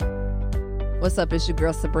What's up? It's your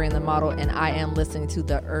girl Sabrina the Model, and I am listening to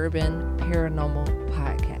the Urban Paranormal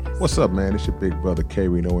Podcast. What's up, man? It's your big brother K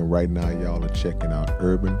Reno, and right now y'all are checking out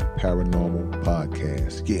Urban Paranormal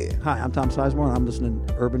Podcast. Yeah. Hi, I'm Tom Sizemore, and I'm listening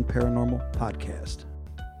to Urban Paranormal Podcast.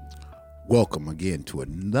 Welcome again to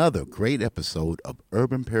another great episode of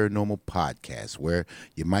Urban Paranormal Podcast, where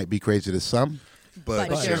you might be crazy to some,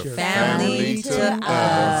 but you're family to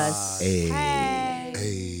us.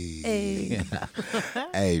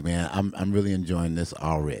 Hey, man, I'm really enjoying this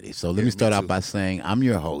already. So let me start out by saying I'm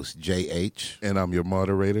your host, JH. And I'm your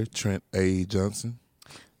moderator, Trent A. Johnson.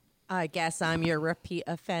 I guess I'm your repeat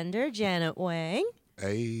offender, Janet Wang.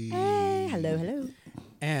 Hey. Hey, hello.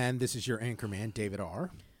 And this is your anchorman, David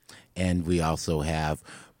R. And we also have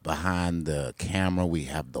behind the camera, we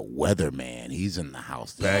have the weatherman. He's in the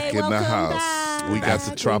house. Back in the house. Back. We got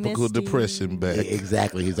the tropical depression back.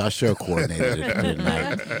 Exactly. He's our show coordinator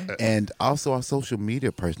tonight. And also our social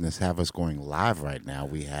media person that's have us going live right now.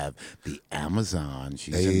 We have the Amazon.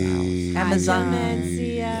 She's in the house. Amazon.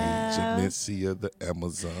 Jamencia, the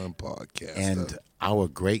Amazon podcast. And our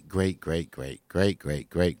great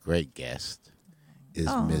guest is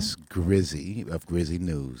Miss Grizzy of Grizzy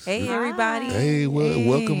News. Hey, everybody. Hey,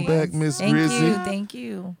 welcome back, Miss Grizzy. Thank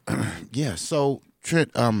you. Yeah, so Trent,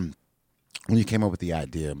 when you came up with the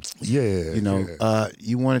idea,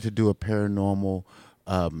 you wanted to do a paranormal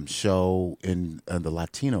show in the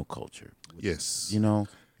Latino culture. Yes.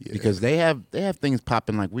 Because they have things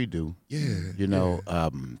popping like we do. Yeah.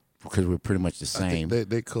 Because we're pretty much the same. I think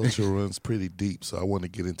their culture runs pretty deep, so I want to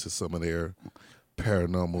get into some of their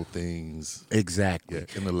paranormal things. Exactly.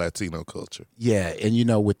 In the Latino culture. Yeah,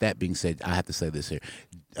 and with that being said, I have to say this here.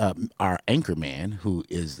 Our anchorman,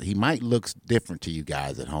 he might look different to you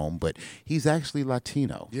guys at home, but he's actually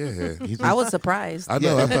Latino. Yeah. I was surprised. I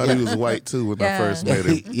know. I thought he was white, too, when I first met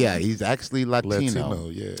him. Yeah, he's actually Latino.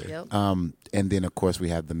 Yeah. Yep. And then, of course, we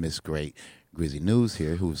have the Miss Great Grizzy News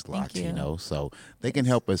here, who's Latino, so they can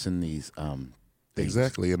help us in these things.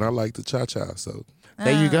 Exactly, and I like the cha-cha, so...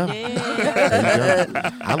 There you go. Yeah. There you go.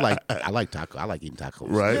 I like taco. I like eating tacos.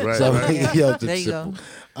 Right. So, it's There you simple.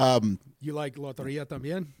 go. You like loteria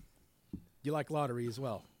también? You like lottery as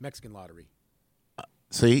well, Mexican lottery.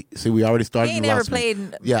 See, we already started. He ain't never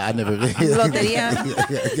played. Yeah, I never. Loteria.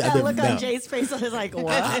 That look on Jay's face, I was like,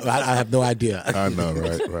 what? I have no idea. I know,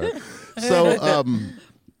 right.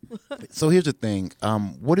 So here's the thing.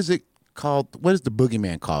 What is it called? What is the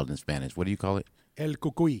boogeyman called in Spanish? What do you call it? El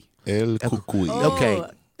cucuy. El Cucuy. Okay. Oh,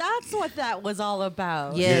 that's what that was all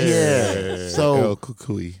about. Yes. Yeah. So, El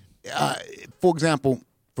Cucuy. for example,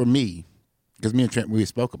 for me, because me and Trent, we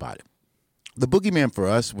spoke about it. The boogeyman for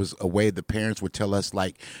us was a way the parents would tell us,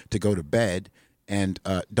 to go to bed and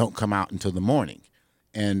don't come out until the morning.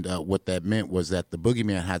 And what that meant was that the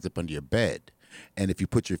boogeyman hides up under your bed. And if you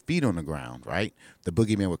put your feet on the ground, right, the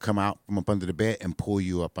boogeyman would come out from up under the bed and pull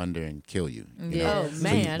you up under and kill you. Oh,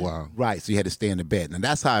 man. Wow. Right, so you had to stay in the bed. And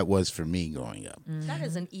that's how it was for me growing up. That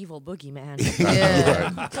is an evil boogeyman.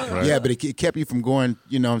 Yeah. Right. Yeah, but it kept you from going,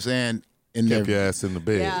 you know what I'm saying? Kept your ass in the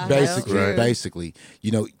bed. Yeah. Basically,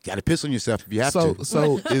 got to piss on yourself if you have to.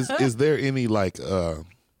 So is there any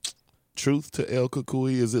truth to El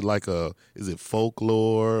Cucuy? Is it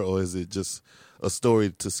folklore, or is it just a story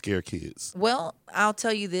to scare kids? Well, I'll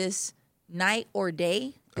tell you this: night or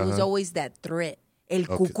day, there was always that threat. El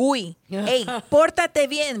cucuy. Hey, pórtate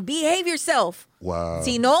bien. Behave yourself. Wow.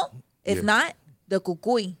 Si no, if not, the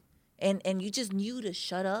cucuy. And you just knew to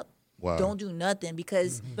shut up. Wow. Don't do nothing,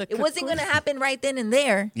 because it wasn't going to happen right then and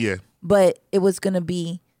there. Yeah. But it was going to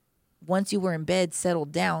be once you were in bed,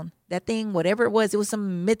 settled down. That thing, whatever it was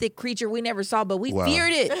some mythic creature we never saw, but we Wow.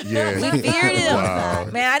 feared it. Yeah. We feared it. Wow.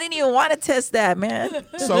 Man, I didn't even want to test that, man.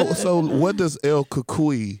 So what does El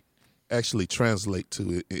Cucuy actually translate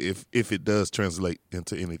to, if it does translate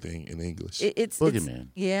into anything in English? It's Boogeyman.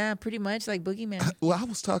 Yeah, pretty much like boogeyman. Well, I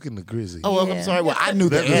was talking to Grizzy. Oh, Yeah. I'm sorry. Well, I knew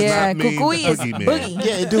that. That does Yeah, not mean cucuy is boogeyman. boogie.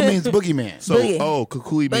 Yeah, it do means boogeyman. So, Boogie.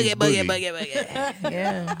 Cucuy means boogie.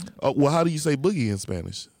 Yeah, Well, how do you say boogie in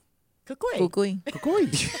Spanish? Cucuy.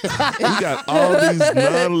 cucuy. We got all these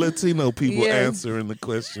non-Latino people Yeah. answering the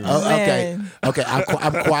question. Oh, okay. Man. Okay,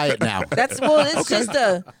 I'm quiet now. It's just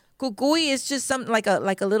a cucuy is just something like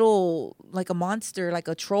a little, like a monster, like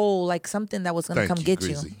a troll, like something that was gonna come get you.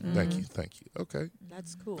 Grizzy. Thank you. Okay,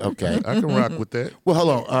 That's cool. Okay. I can rock with that. Well,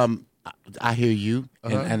 hold on. I hear you,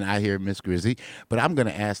 and I hear Miss Grizzy, but I'm going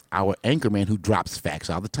to ask our anchorman who drops facts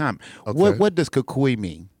all the time. Okay. What does cucuy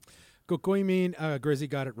mean? Cucuy mean, Grizzy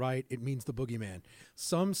got it right. It means the boogeyman.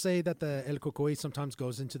 Some say that the El Cucuy sometimes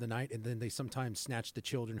goes into the night, and then they sometimes snatch the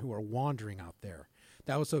children who are wandering out there.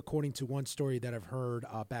 That was according to one story that I've heard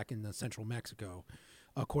back in the central Mexico.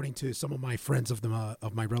 according to some of my friends of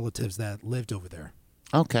my relatives that lived over there.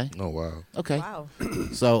 Okay. Oh wow. Okay. Wow.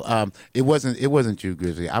 So it wasn't you,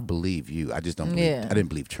 Grizzly. I believe you. I just don't believe. Yeah. I didn't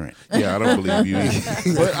believe Trent. Yeah, I don't believe you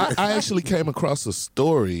either. But I actually came across a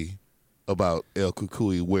story about El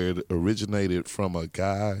Cucuy where it originated from a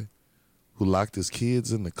guy who locked his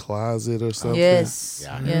kids in the closet or something. Yes.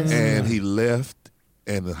 Yeah. Yes. And he left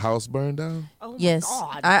and the house burned down. Oh my Yes.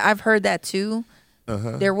 God. I've heard that too.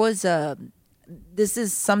 Uh-huh. There was this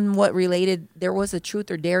is somewhat related. There was a truth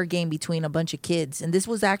or dare game between a bunch of kids, and this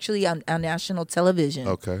was actually on national television.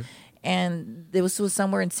 Okay. And this was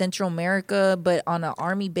somewhere in Central America, but on an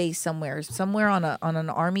army base somewhere on an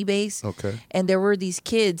army base. Okay. And there were these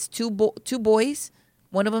kids, two boys.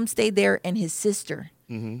 One of them stayed there, and his sister.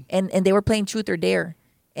 Mm-hmm. And they were playing truth or dare,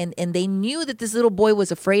 and they knew that this little boy was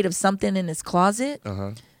afraid of something in his closet.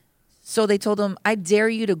 Uh-huh. So they told him, "I dare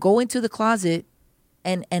you to go into the closet,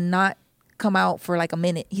 and not come out for like a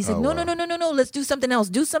minute." He said, Oh, "No, wow. no. Let's do something else.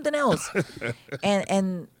 Do something else."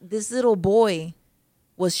 and this little boy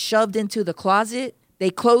was shoved into the closet. They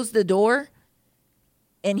closed the door,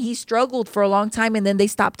 and he struggled for a long time, and then they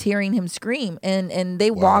stopped hearing him scream, and they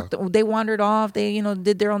they wandered off. They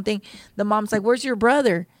did their own thing. The mom's like, "Where's your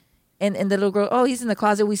brother?" And the little girl, "Oh, he's in the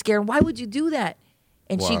closet. We scared him." "Why would you do that?"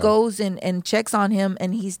 And she Wow. goes and checks on him,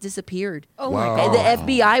 and he's disappeared. Oh Wow. my And God.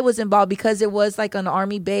 the FBI was involved because it was like an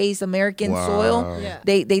army base, American Wow. soil. Yeah.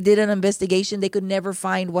 They did an investigation. They could never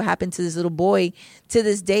find what happened to this little boy. To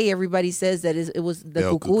this day, everybody says that it was the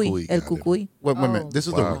El Cucuy. Cucuy, El goddamn. Cucuy. Wait a minute. This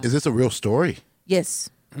is Wow. is this a real story? Yes.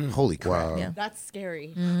 Holy crap! Wow. Yeah. That's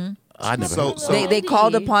scary. I never. So- heard that. so- They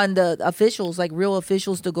called Lady. upon the officials, like real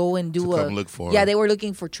officials, to go and do To come look for Yeah, him. they were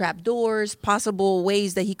looking for trap doors, possible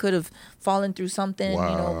ways that he could have fallen through something.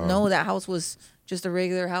 Wow. No, that house was just a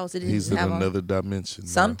regular house. It didn't He's in have another dimension. man.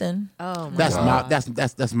 something. Oh my That's God.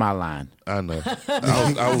 that's my line. I know.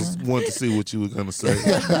 I was wanting to see what you were gonna say.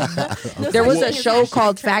 There was a It's show actually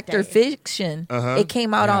called Trap Factor Day. Fiction. It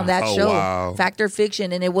came out on that Oh, show, wow. Factor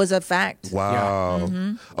Fiction, and it was a fact. Wow.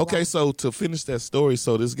 Mm-hmm. Okay, so to finish that story,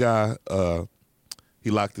 so this guy, he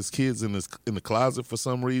locked his kids in the closet for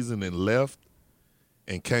some reason and left,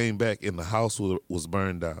 and came back, and the house was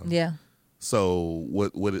burned down. Yeah, So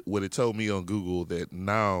what it told me on Google that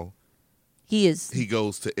now he is he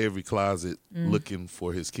goes to every closet looking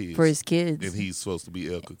for his kids. Mm. for his kids, and he's supposed to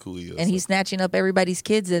be El Cucuy. and he's snatching up everybody's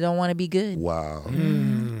kids that don't want to be good. wow.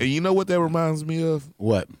 And you know what that reminds me of?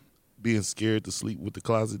 What? Being scared to sleep with the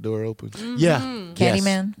closet door open. Yeah.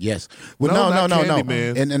 Candyman? Yes. Well, No, no. not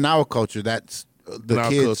Candyman. In our culture, that's the In our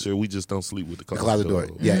kids. culture, we just don't sleep with the The closet, closet door.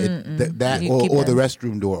 open. Yeah. That You keep or the that.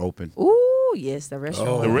 restroom door open. Ooh, yes, the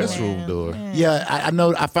restroom. The restroom door. Yeah, I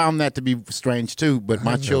know. I found that to be strange too. But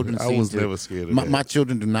my children, I seem was to- never scared of my, that. my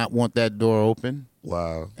children do not want that door open,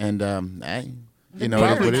 Wow. and hey, you know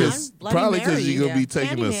Probably what it because is. Bloody Mary, you're gonna be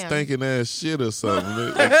taking a Candyman. stinking ass shit or something.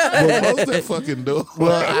 Well, close that fucking door.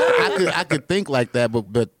 Well, I could think like that,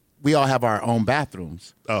 but we all have our own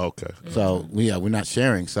bathrooms, Oh, okay. so we're not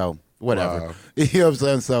sharing. So whatever, Wow. you know what I'm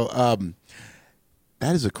saying. So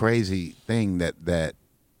that is a crazy thing that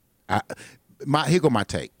here go my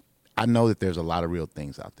take. I know that there's a lot of real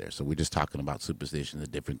things out there. So we're just talking about superstitions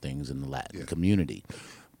and different things in the Latin community.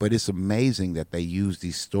 But it's amazing that they use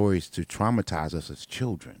these stories to traumatize us as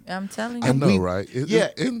children. I'm telling I you. And know, we- right? yeah.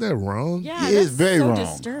 Isn't that wrong? Yeah, It is that's very so wrong.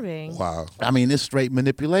 disturbing. Wow. I mean, it's straight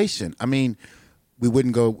manipulation. I mean, we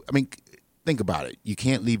wouldn't go. I mean, think about it. You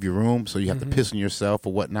can't leave your room, so you have to piss on yourself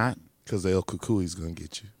or whatnot. Because the El Cucuy's gonna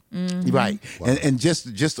get you. Right. And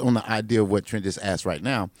just on the idea of what Trent just asked right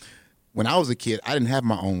now, when I was a kid, I didn't have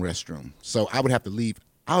my own restroom. So I would have to leave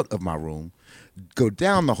out of my room, go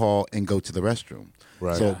down the hall, and go to the restroom.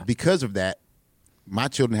 Right. So because of that, my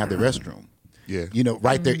children have their restroom. Yeah. You know,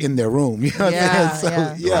 right there in their room. You know what Yeah, I'm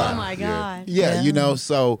saying? So, yeah. Oh my God. Yeah, you know,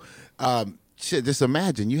 so shit, just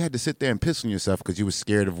imagine you had to sit there and piss on yourself because you were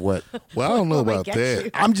scared of what. Well, I don't know What might about get that.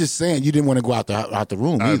 you. I'm just saying you didn't want to go out the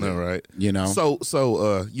room I either. know, right? You know? So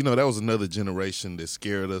you know, that was another generation that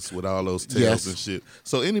scared us with all those tales Yes. and shit.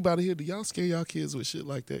 So anybody here, do y'all scare y'all kids with shit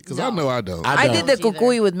like that? Because I know I don't. I don't. did the Don't either.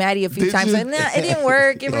 Cucuy with Maddie a few Did times. you? Like, nah, it didn't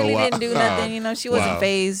work. It Oh, really wow. didn't do nothing. You know, she wasn't Wow.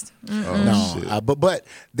 phased. No, shit. but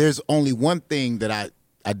there's only one thing that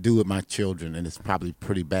I do with my children, and it's probably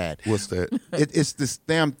pretty bad. What's that? It's this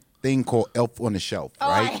damn thing called Elf on the Shelf, Oh,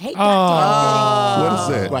 I right? hate that. What is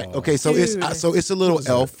that? Right. Okay. So it's a little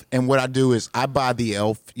elf, and what I do is I buy the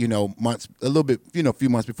elf, a few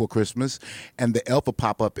months before Christmas, and the elf will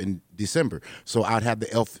pop up in December. So I'd have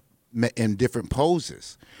the elf in different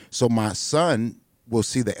poses. So my son will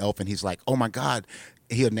see the elf, and he's like, "Oh my God,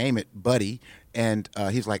 he'll name it Buddy, and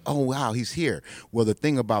he's like, oh wow, he's here. Well, the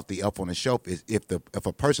thing about the elf on the shelf is if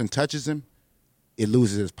a person touches him, it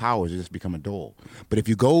loses its powers. It just become a doll. But if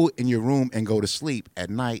you go in your room and go to sleep at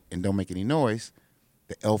night and don't make any noise,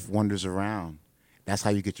 the elf wanders around. That's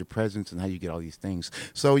how you get your presents and how you get all these things.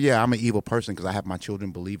 So yeah, I'm an evil person because I have my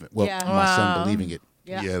children believe it. Well, Yeah. my son believing it.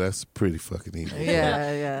 Yeah, that's pretty fucking evil.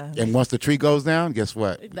 Yeah. And once the tree goes down, guess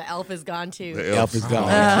what? The elf is gone too. The Elf is gone.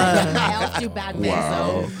 The elves do bad things.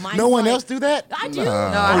 Wow. So mine's No one like- else do that? I do. No,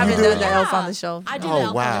 I haven't do done it? the elf on the shelf. I do Oh, the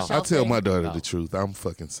elf wow. on the shelf I tell thing. my daughter the truth. I'm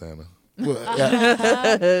fucking Santa. Well,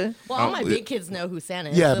 yeah, Well, all my big kids know who Santa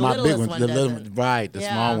is. yeah, the my big littlest one, one the doesn't. right, the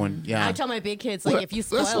Yeah. small one. Yeah, I tell my big kids, like, if you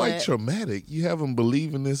spoil That's like it. traumatic. You have them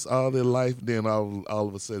believing this all their life, then all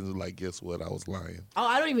of a sudden, like, guess what? I was lying. Oh,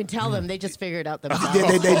 I don't even tell them. They just figure it out themselves.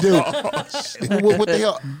 yeah, they do. What the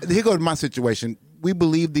hell? Here goes my situation. We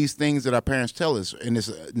believe these things that our parents tell us, and it's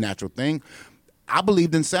a natural thing. I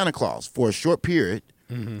believed in Santa Claus for a short period,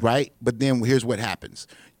 right? But then here's what happens: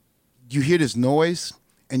 you hear this noise.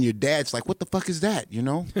 And your dad's like, what the fuck is that, you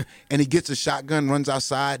know? And he gets a shotgun, runs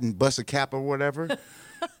outside and busts a cap or whatever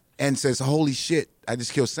and says, holy shit, I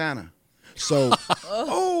just killed Santa. So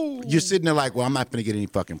you're sitting there like, well, I'm not going to get any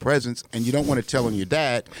fucking presents. And you don't want to tell on your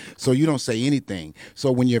dad, so you don't say anything.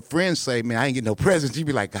 So when your friends say, man, I ain't getting no presents, you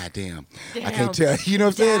be like, God damn, I can't tell. You know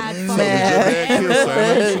what I'm saying?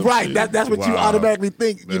 Dad, Right, that's what you Wow. automatically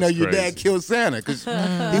think. You know, That's your dad crazy. killed Santa because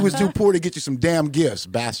he was too poor to get you some damn gifts,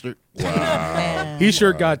 bastard. He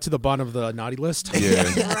sure got to the bottom of the naughty list. Yeah.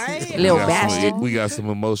 right? Little We got bastard. we got some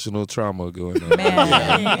emotional trauma going on.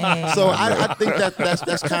 Man. So I think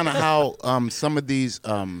that's kind of how some of these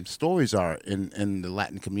stories are in the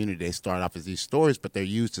Latin community. They start off as these stories, but they're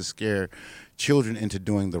used to scare children into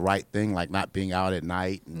doing the right thing, like not being out at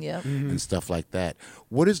night and, Yep. and stuff like that.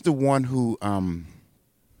 What is the one who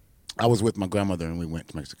I was with my grandmother and we went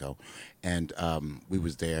to Mexico, and we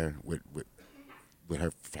was there with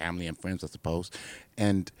her family and friends, I suppose,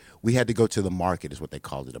 and we had to go to the market, is what they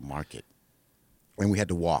called it, a market, and we had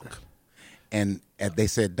to walk, and they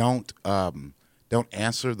said don't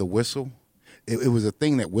answer the whistle. It was a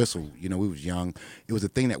thing that whistled. You know, we was young. It was a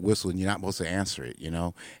thing that whistled, and you're not supposed to answer it. You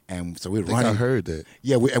know, and so we were I think running. I heard that.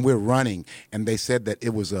 Yeah, we're running, and they said that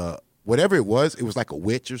it was whatever it was like a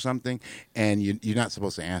witch or something, and you're not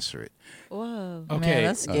supposed to answer it. Whoa. Okay,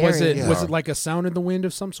 that's was scary. it like a sound in the wind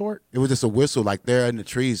of some sort? It was just a whistle, like they're in the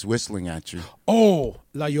trees whistling at you. Oh,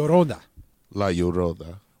 La Llorona. La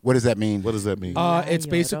Llorona. What does that mean? What does that mean? It's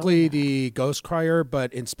basically the ghost crier,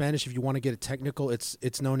 but in Spanish, if you want to get it technical,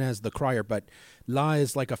 it's known as the crier. But La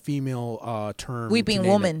is like a female term. to Weeping name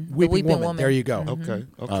it. woman. The Weeping weeping woman. woman. There you go. Okay.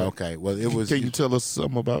 Okay. Okay. Well, it was. Can you tell us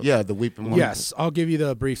something about? Yeah, the weeping woman. Yes, I'll give you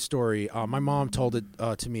the brief story. My mom told it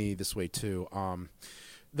to me this way too.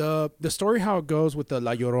 The story how it goes with the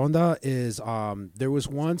La Llorona is there was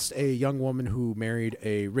once a young woman who married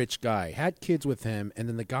a rich guy, had kids with him, and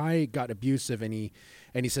then the guy got abusive and he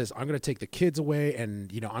says, I'm going to take the kids away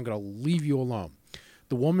and I'm going to leave you alone.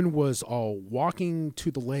 The woman was walking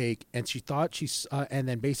to the lake and she thought and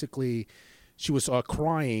then basically she was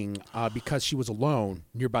crying because she was alone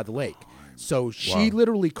nearby the lake. So she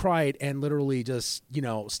literally cried and literally just,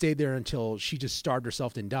 stayed there until she just starved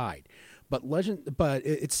herself and died. But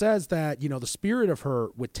it says that, the spirit of her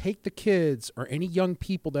would take the kids or any young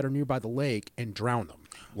people that are nearby the lake and drown them.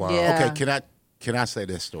 Wow. Yeah. Okay. Can I say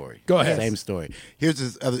this story? Go ahead. Same story. Here's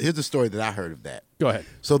the story that I heard of that. Go ahead.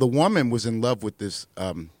 So the woman was in love with this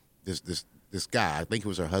this guy. I think it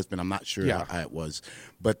was her husband. I'm not sure Yeah. how it was,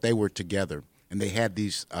 but they were together and they had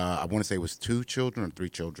these. I want to say it was 2 children or 3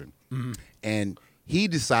 children, and he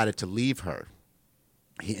decided to leave her.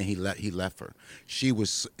 He left her. She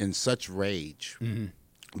was in such rage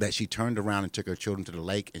that she turned around and took her children to the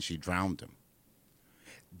lake and she drowned them.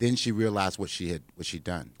 Then she realized what she'd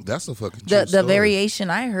done. That's a fucking true The story. variation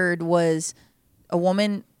I heard was a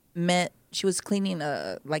woman she was cleaning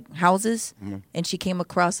like houses, and she came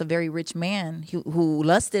across a very rich man who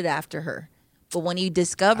lusted after her. But when he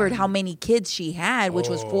discovered how many kids she had, which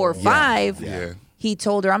was 4 or 5, Yeah. he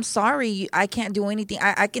told her, "I'm sorry, I can't do anything.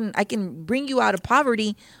 I can bring you out of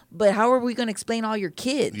poverty, but how are we going to explain all your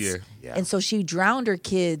kids?" Yeah. Yeah. And so she drowned her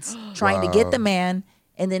kids trying to get the man,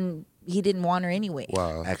 and then he didn't want her anyway.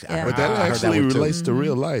 Wow. Actually, Yeah. But that I heard actually one too. relates to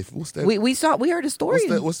real life. What's that? We heard a story.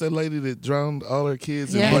 What's that lady that drowned all her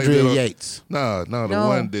kids? Yeah. And blamed it Andrea on- Yates. No, the No,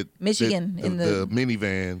 one that Michigan, that, in the the-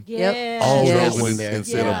 minivan. Yeah. Oh, Yeah. that Drove one it there. and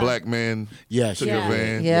said Yeah. a black man Yeah, took Yeah. her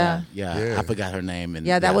van. Yeah. Yeah. I forgot her name. And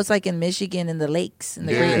Yeah, that was like in Michigan in the lakes, in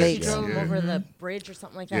the Yeah. Great She Lakes. drove him Yeah. over the bridge or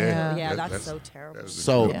something like that. Yeah. Yeah, That- that's so terrible.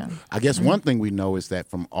 So Yeah. I guess one thing we know is that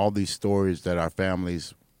from all these stories that our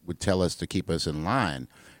families would tell us to keep us in line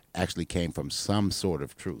actually came from some sort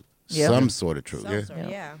of truth. Yep. Some sort of truth. Some sort,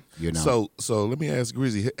 yeah. You know. So let me ask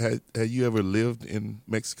Grizzy, had you ever lived in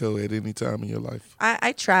Mexico at any time in your life?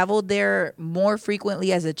 I traveled there more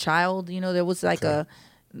frequently as a child. You know, there was like a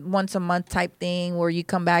once a month type thing where you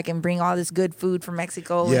come back and bring all this good food from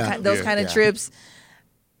Mexico. Yeah. And those Yeah. kind of Yeah. trips.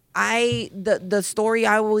 The story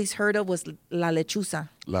I always heard of was La Lechuza.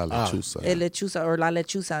 La Lechuza. El Lechuza or La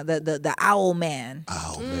Lechuza, the owl man.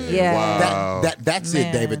 Oh man! Yeah. Wow. That's Man.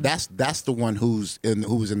 it, David. That's the one who was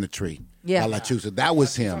in the tree. Yeah. La Lechuza. That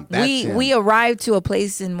was him. That's him. We arrived to a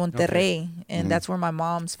place in Monterrey, and that's where my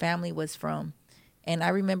mom's family was from. And I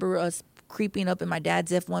remember us creeping up in my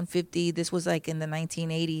dad's F-150. This was like in the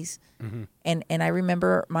 1980s, and I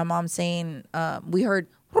remember my mom saying, we heard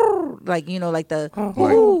like like the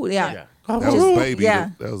yeah. That was Just- baby.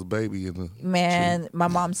 yeah. That was baby in the Man, my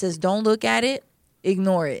mom says, don't look at it,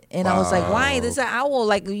 ignore it. And I was like, why? This is an owl.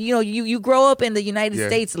 Like, you grow up in the United Yeah.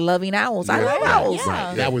 States loving owls. I Yeah. love owls.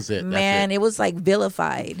 Yeah. That was it. Man, That's it was like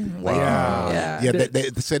vilified. Like, yeah. it. Yeah,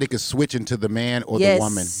 they said it could switch into the man or Yes, the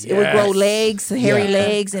woman. it would grow Yes. legs, hairy Yeah.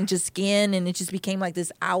 legs, and just skin, and it just became like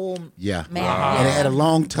this owl. Yeah. Man. And it had a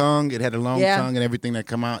long tongue. It had a long Yeah. tongue and everything that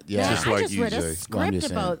come out. Yeah. Just I like just you, read Jay. a Well, I'm script just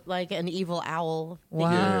saying. about like an evil owl. Wow.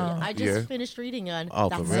 Figure. I just Yeah. finished reading on. Oh,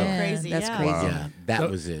 for that's real? so Man, crazy. that's yeah. crazy. Yeah, that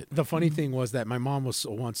was it. The funny thing was that my mom was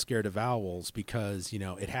once scared of owls because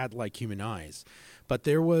it had like human eyes. But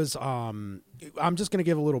there was I'm just going to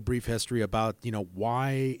give a little brief history about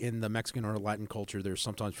why in the Mexican or Latin culture they're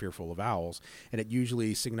sometimes fearful of owls, and it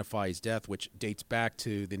usually signifies death, which dates back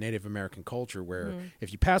to the Native American culture where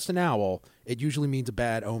if you passed an owl, it usually means a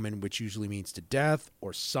bad omen, which usually means to death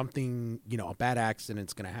or something, a bad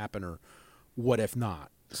accident's going to happen, or what if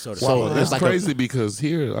not, so to So speak. there's That's like crazy because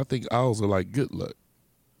here I think owls are like good luck.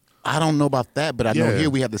 I don't know about that, but I know Yeah. here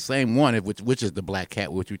we have the same one, which is the black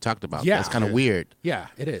cat, which we talked about. Yeah. That's kind of weird. Yeah,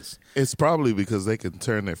 it is. It's probably because they can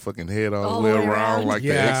turn their fucking head all All the way the way around around. like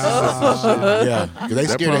Yeah. the exorcist and shit. Yeah, 'cause they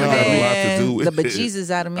That scared the probably hell out of got a me. lot to do with the it. bejesus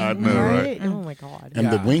out of me. I know, right? Right? Oh my god.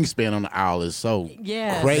 And the Yeah. wingspan on the owl is so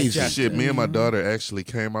Yes. crazy. Shit, me and my daughter actually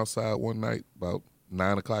came outside one night about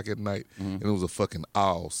 9:00 at night, and it was a fucking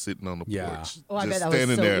owl sitting on the Yeah. porch, Oh, I bet just that was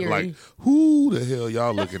standing so there eerie. like, who the hell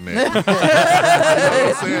y'all looking at? You know what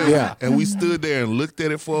I'm saying? Yeah. And we stood there and looked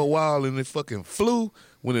at it for a while, and it fucking flew.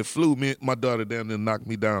 When it flew, my daughter down there knocked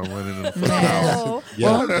me down running in the fucking house. Oh,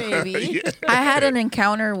 Yeah. poor baby. I had an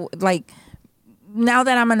encounter like now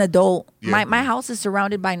that I'm an adult, Yeah. my house is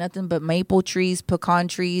surrounded by nothing but maple trees, pecan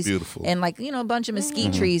trees, Beautiful. and like a bunch of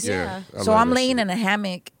mesquite trees. Yeah, I So love I'm that laying shit. in a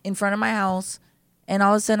hammock in front of my house, and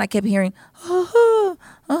all of a sudden I kept hearing,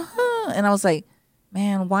 and I was like,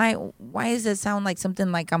 man, why does that sound like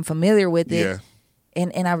something like I'm familiar with it? Yeah.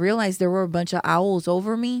 And I realized there were a bunch of owls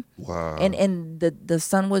over me. Wow. And the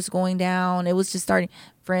sun was going down. It was just starting.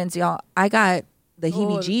 Friends, y'all, I got the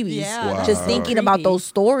heebie-jeebies yeah, Wow. just thinking about creepy. those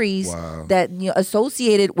stories Wow. that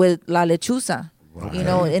associated with La Lechuza.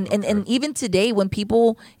 And even today when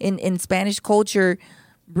people in Spanish culture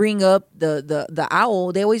bring up the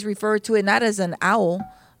owl, they always refer to it not as an owl.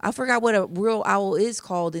 I forgot what a real owl is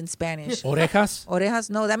called in Spanish. Orejas? Orejas?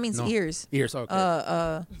 No, that means No. ears. Ears,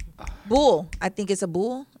 okay. Bull. I think it's a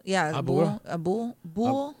bull. Yeah, A bull. bull? A bull.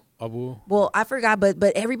 Bull. Abu. Well, I forgot, but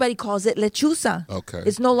everybody calls it lechuza. Okay.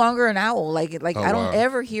 It's no longer an owl. Like Oh, I don't wow.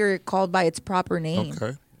 ever hear it called by its proper name.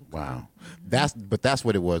 Okay. Wow, that's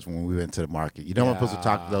what it was when we went to the market. You don't want supposed to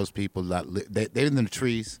talk to those people. They're in the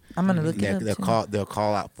trees. I'm gonna look it up, They'll too. they'll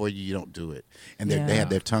call out for you. You don't do it, and they Yeah. had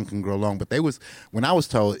their tongue can grow long. But when I was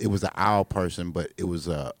told it was an owl person, but it was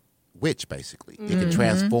a witch basically. It Mm-hmm. could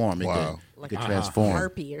transform. It Wow. could transform.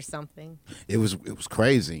 Harpy or something. It was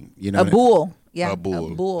crazy. You know, A bull. Yeah. A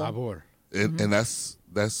bull. A bull. Abur. And that's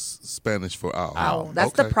Spanish for owl. Owl. That's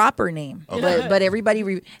Okay. the proper name. But everybody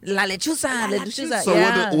la lechuza, lechuza. So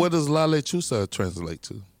yeah. what does La Lechuza translate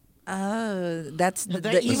to? That's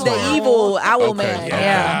the evil evil owl Okay. man. Okay.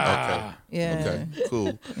 Yeah. Yeah. Okay.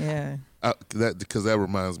 Cool. Yeah. Because that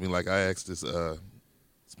reminds me, like I asked this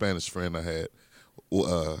Spanish friend I had,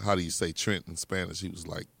 how do you say Trent in Spanish? He was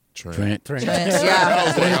like Trent. Trent. Yeah. I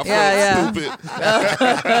was like, I Yeah, felt stupid.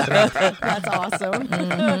 That's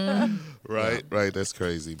awesome. Right. That's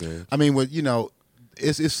crazy, man. I mean,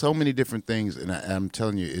 it's so many different things, and I'm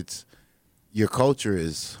telling you, it's your culture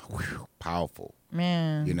is powerful.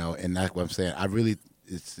 Man. And that's what I'm saying.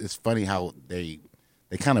 It's funny how they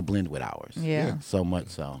kind of blend with ours. Yeah. So much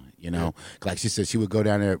so, Like she said, she would go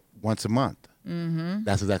down there once a month. Mm-hmm.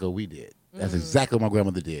 That's exactly what we did. That's exactly what my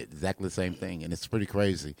grandmother did. Exactly the same thing, and it's pretty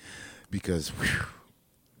crazy because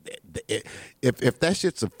if that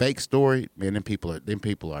shit's a fake story, man, then people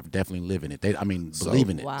are definitely living it.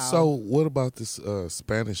 Believing it. Wow. So what about this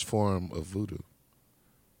Spanish form of voodoo?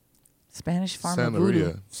 Spanish farm of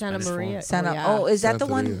voodoo. Santa Maria. Santa. yeah. Oh, is that the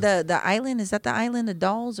one? Santeria. The island? Is that the island of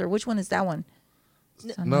dolls, or which one is that one?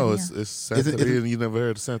 No, it's Santeria. You never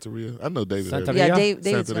heard of Santeria? I know David. heard of Santeria? it. Yeah,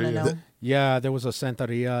 David's gonna Santeria. know. Yeah, there was a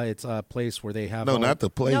Santeria. It's a place where they have. No, not the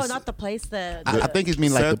place. No, not the place. I think you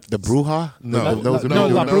mean like the bruja. No, No, no,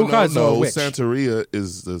 La Bruja is a no. witch. Santeria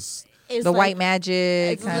is this. It's The like- white magic.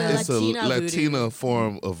 It's Kind the of. It's a Latina voodoo. Latina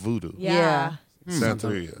form of voodoo. Yeah.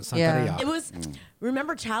 Santeria. Santeria. It was.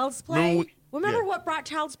 Remember Child's Play? Remember Remember yeah. what brought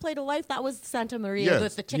Child's Play to life? That was Santa Maria Yes.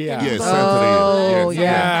 with the chicken. Yeah. Yes, Oh, Santeria. yeah.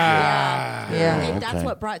 Yeah. Yeah. And that's Okay.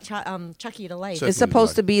 what brought Chucky to life. Chucky. It's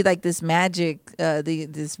supposed to be like this magic,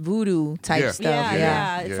 this voodoo type Yeah. stuff. yeah, Yeah.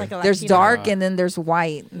 yeah. It's Yeah. like a There's Latino- dark and then there's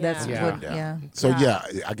white. That's Yeah. what. Yeah. Yeah. So Yeah.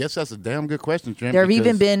 I guess that's a damn good question, Trent. There have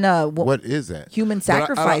even because been what is that? human But I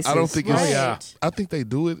sacrifices. don't think Right. it's. yeah. I think they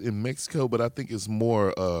do it in Mexico, but I think it's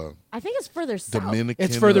more I think it's further south. Dominican.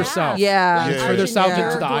 It's further or- south. Yeah. Like It's further south Argentina,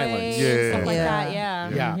 into the Uruguay, islands. Yeah. Stuff like Yeah. that. Yeah.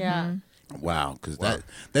 Yeah. Yeah. Wow, because that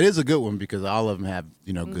is a good one because all of them have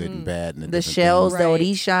good and bad and the different shells, Right. the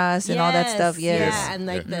orishas, and all that stuff. Yes. Yeah, and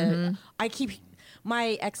like I keep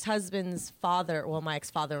my ex-husband's father, well, my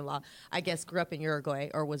ex-father-in-law, I guess grew up in Uruguay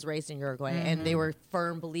or was raised in Uruguay, and they were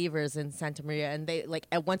firm believers in Santa Maria, and they like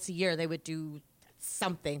at once a year they would do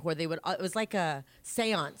something where they would it was like a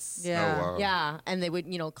seance. Yeah. Oh, wow. Yeah, and they would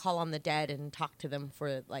call on the dead and talk to them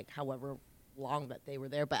for like however long that they were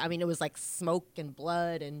there, but I mean it was like smoke and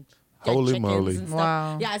blood and dead Holy chickens moly. and stuff.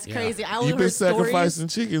 Wow. Yeah, it's crazy. I only You've been heard stories. sacrificing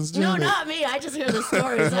chickens, No, Janet. not me. I just hear the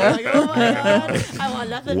stories. I'm like, oh my god, I want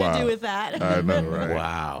nothing Wow. to do with that. I know, right?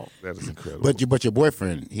 Wow. That is incredible. But your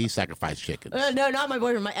boyfriend, he sacrificed chickens. No, not my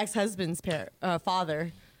boyfriend. My ex-husband's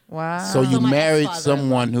father. Wow. So you my married ex-father.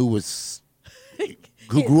 someone who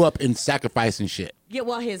grew up in sacrificing shit. Yeah,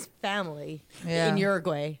 well, his family Yeah. in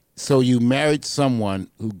Uruguay. So you married someone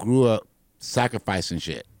who grew up sacrificing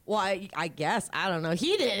shit. Well, I guess I don't know.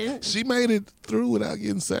 He didn't. she made it through without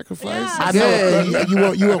getting sacrificed. Yeah. I Good.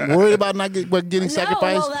 know you weren't worried about not getting No,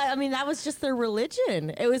 sacrificed. well, that was just their religion.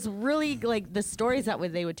 It was really like the stories that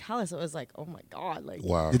they would tell us. It was like, oh my god, like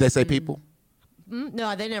Wow. Did they say people?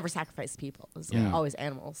 no, they never sacked people. It was always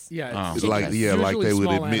animals. Yeah. It's like Usually like they would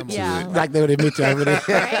small admit animals. Yeah. to Like they would admit to everything.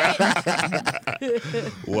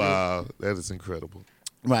 it. Wow, that is incredible.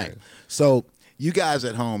 Right. So you guys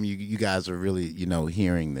at home, you guys are really,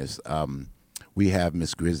 hearing this. We have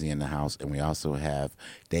Miss Grizzy in the house, and we also have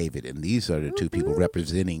David, and these are the two people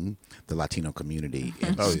representing the Latino community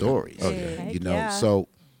in stories. Oh, yeah. Heck know, yeah. so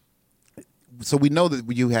we know that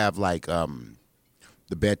you have like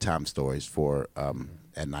the bedtime stories for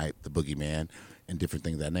at night, the boogeyman, and different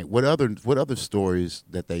things that night. What other stories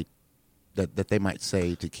that they might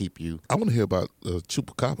say to keep you? I want to hear about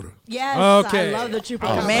chupacabra. Yes, Okay. I love the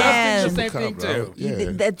chupacabra. man. Same thing too. Yeah.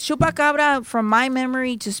 The chupacabra, from my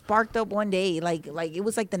memory, just sparked up one day. Like it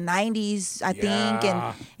was like the 90s, I think,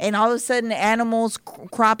 and all of a sudden, animals,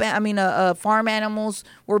 farm animals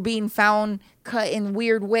were being found cut in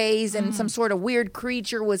weird ways, and some sort of weird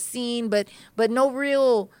creature was seen, but no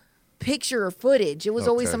real picture or footage. It was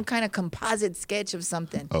always Okay. some kind of composite sketch of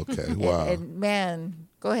something. Okay, wow. And man,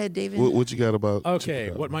 go ahead, David. What you got about? Okay,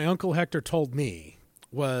 chupacabra? what my Uncle Hector told me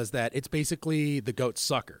was that it's basically the goat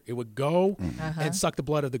sucker. It would go and suck the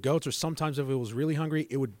blood of the goats, or sometimes if it was really hungry,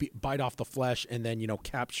 it would bite off the flesh and then,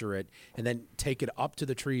 capture it and then take it up to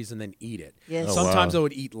the trees and then eat it. Yes. Oh, Sometimes wow. they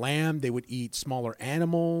would eat lamb. They would eat smaller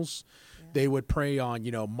animals. They would prey on,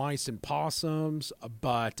 mice and possums.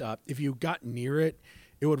 But if you got near it,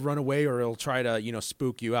 it would run away or it'll try to,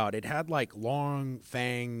 spook you out. It had like long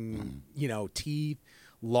fang, teeth,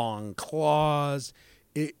 long claws.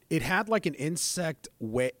 It had like an insect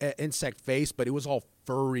face, but it was all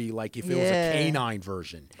furry, like if it was a Yeah. canine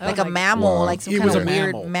version. like a mammal, Wow. like some It kind was of a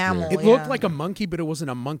weird mammal. mammal. It yeah. looked like a monkey, but it wasn't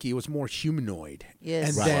a monkey. It was more humanoid. Yes.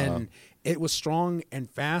 And Right. then it was strong and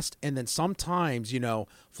fast. And then sometimes,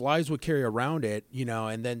 flies would carry around it,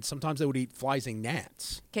 and then sometimes they would eat flies and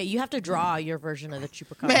gnats. Okay, you have to draw your version of the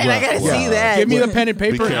chupacabra. Man, I gotta see that. Give me the pen and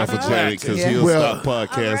Be paper. careful, Janet, because Yeah. he'll Well- stop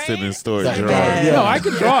podcasting and start Right. drawing. Yeah. No, I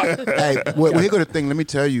can draw it. Hey, well, here go the thing. Let me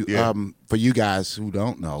tell you, Yeah. for you guys who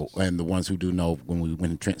don't know, and the ones who do know,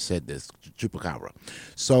 when Trent said this, chupacabra.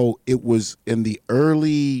 So it was in the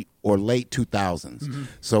early or late 2000s.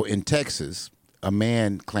 So in Texas, a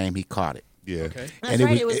man claimed he caught it. Yeah. Okay. That's And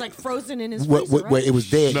right. It was like frozen in his freezer, well, right? it was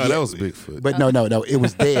dead. No, that was Bigfoot. But no, it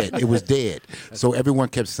was dead. It was dead. So everyone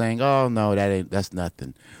kept saying, "Oh no, that's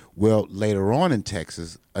nothing." Well, later on in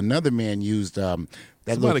Texas, another man used that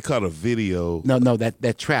Somebody caught a video,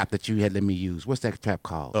 that trap that you had let me use. What's that trap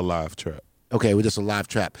called? a live trap. Okay, it was just a live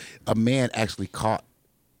trap. A man actually caught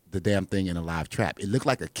the damn thing in a live trap. It looked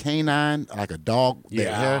like a canine, like a dog.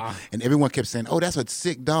 Yeah. And everyone kept saying, "Oh, that's a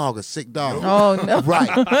sick dog, a sick dog." Oh no. Right.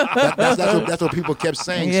 That's what people kept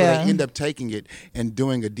saying. Yeah. So they end up taking it and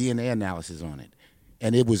doing a DNA analysis on it.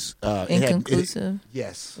 And it was Inconclusive.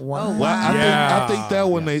 yes. Wow. Well, Yeah. I think that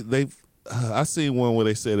one they I seen one where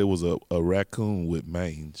they said it was a raccoon with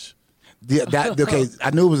mange. Yeah, okay.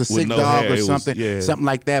 I knew it was a sick no dog hair, or it was- something, yeah. something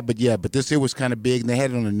like that. But this here was kind of big, and they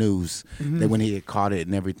had it on the news that when he had caught it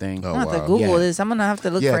and everything. Oh, I'm gonna have to wow. Google Yeah. this. I'm gonna have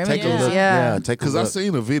to look for take images. a look. Yeah. Take a Because I look.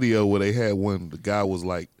 seen a video where they had one. The guy was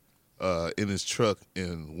like in his truck,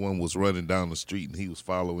 and one was running down the street, and he was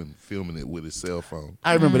filming it with his cell phone.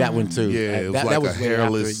 I remember that one too. Yeah, it was that like was a way after,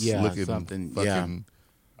 hairless yeah, looking something. fucking. Yeah.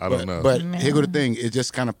 I don't know. But here go the thing. It's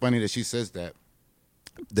just kind of funny that she says that.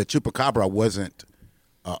 The chupacabra wasn't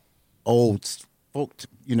old folk,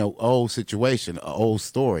 old situation, an old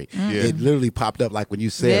story. It literally popped up like when you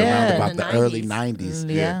said Yeah. around about In the the early 90s.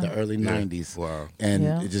 90s. Yeah. The early 90s. Wow. And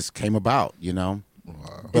Yeah. it just came about,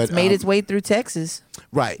 But, It's made its way through Texas.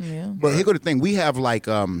 right. Yeah. But here go the thing. We have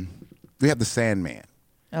we have the Sandman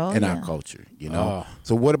Oh, in yeah. our culture, Oh.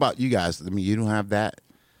 So what about you guys? I mean, you don't have that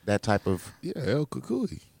type of Yeah, El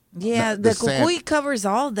Cucuy. Yeah, The the sand- kukui covers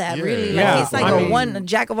all that, Yeah. really. Like, Yeah, it's like I a mean- one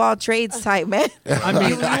jack of all trades type, man. I mean,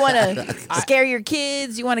 you want to scare your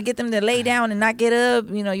kids, you want to get them to lay down and not get up,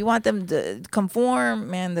 you want them to conform.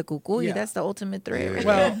 Man, the kukui, Yeah. that's the ultimate threat. Right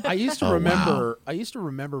Well, there. I used to Oh, remember. I used to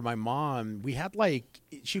remember my mom. We had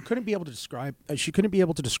she couldn't be able to describe. She couldn't be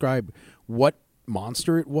able to describe what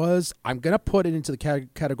monster it was. I'm gonna put it into the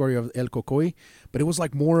category of El Cocoy, but it was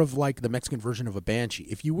like more of like the Mexican version of a banshee.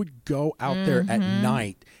 If you would go out there at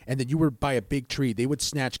night and then you were by a big tree, they would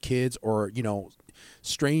snatch kids or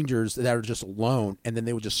strangers that are just alone, and then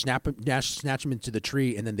they would just snatch them into the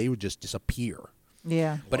tree, and then they would just disappear.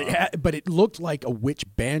 Yeah. But it looked like a witch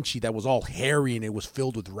banshee that was all hairy and it was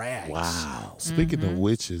filled with rags. wow. Speaking of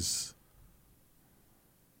witches,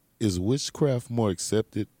 is witchcraft more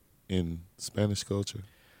accepted in Spanish culture?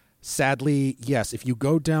 Sadly, yes. If you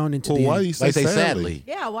go down into Well, the why do you say Like they sadly?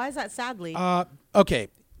 Yeah, why is that sadly? okay,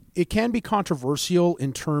 it can be controversial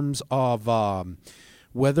in terms of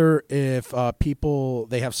whether if people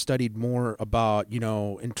they have studied more about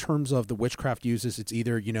in terms of the witchcraft uses. It's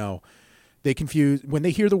either they confuse when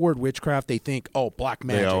they hear the word witchcraft, they think black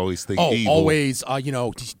magic. always think oh evil. always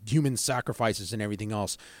human sacrifices and everything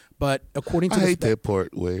else. But according to I the hate that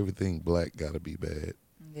part where everything black got to be bad.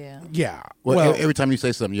 Yeah. yeah, Well, every time you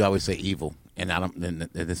say something, you always say evil, and then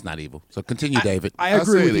it's not evil. So continue, David. I I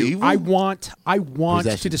agree said with you. evil? I want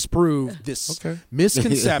Possession. to disprove this Okay.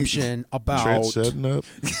 misconception Trent about. shutting up.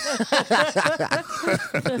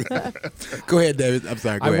 Go ahead, David. I'm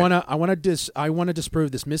sorry. Go ahead. I want to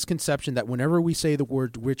disprove this misconception that whenever we say the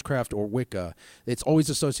word witchcraft or Wicca, it's always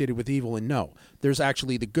associated with evil. And no, there's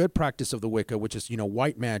actually the good practice of the Wicca, which is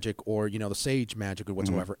white magic or the sage magic or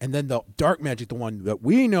whatsoever, and then the dark magic, the one that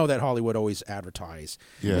we know that Hollywood always advertise.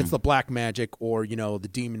 Yeah. It's the black magic or the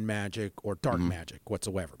demon magic or dark magic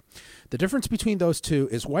whatsoever. The difference between those two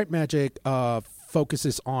is white magic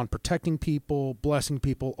focuses on protecting people, blessing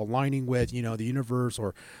people, aligning with the universe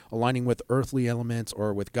or aligning with earthly elements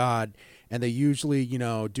or with God, and they usually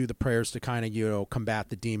do the prayers to kind of combat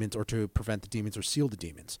the demons or to prevent the demons or seal the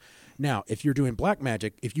demons. Now, if you're doing black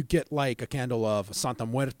magic, if you get like a candle of Santa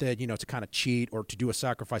Muerte, to kind of cheat or to do a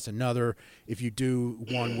sacrifice another, if you do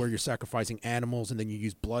one where you're sacrificing animals and then you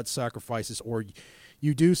use blood sacrifices, or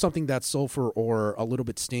you do something that's sulfur or a little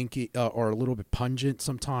bit stinky or a little bit pungent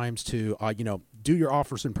sometimes to, do your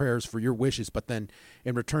offers and prayers for your wishes, but then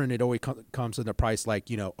in return, it always comes at a price like,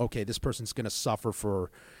 okay, this person's going to suffer for,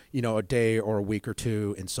 a day or a week or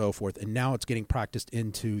two and so forth. And now it's getting practiced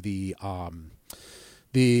into the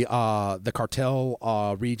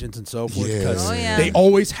cartel regions and so forth, Yeah. because Oh, yeah. they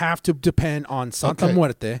always have to depend on Santa Okay.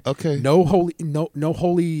 Muerte. Okay. No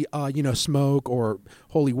holy smoke or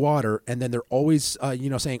holy water, and then they're always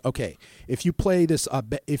saying, okay, if you play this,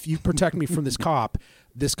 if you protect me from this cop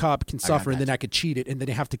can suffer, and then I could cheat it, and then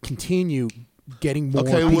they have to continue getting more.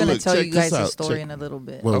 Okay, I'm well, going to look, tell check you guys this a out. story Check- in a little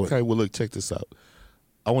bit. Well, Okay, well, look, check this out.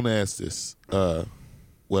 I want to ask this.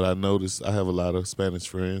 What I noticed, I have a lot of Spanish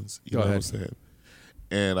friends. You Go know ahead. what I'm saying?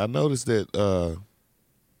 And I noticed that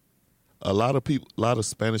a lot of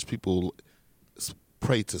Spanish people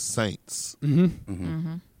pray to saints.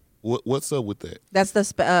 Mm-hmm. What's up with that? That's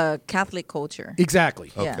the Catholic culture.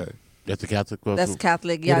 Exactly. Yeah. Okay. That's the Catholic culture. That's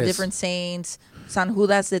Catholic. Yeah, is. different saints. San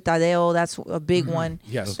Judas de Tadeo, that's a big one.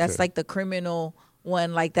 Yes. That's Okay. like the criminal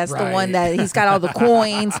one. Like that's the Right. one that he's got all the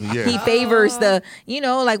coins. Yeah. He favors the,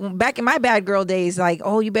 like back in my bad girl days, like,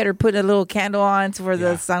 oh, you better put a little candle on for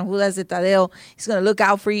the Yeah. San Judas de Tadeo. He's going to look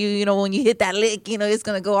out for you. When you hit that lick, it's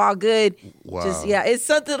going to go all good. Wow. Just, it's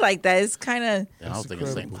something like that. It's kind of, I don't think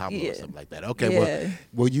it's St. Pablo Yeah. or something like that. Okay, Yeah.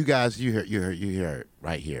 well, you guys, you hear it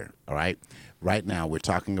right here. All right, right now we're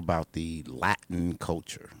talking about the Latin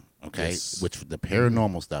culture. Okay, Yes. which the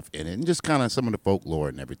paranormal stuff in it, and just kind of some of the folklore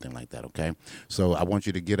and everything like that. Okay, so I want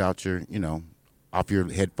you to get out your, off your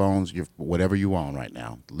headphones, your whatever you on right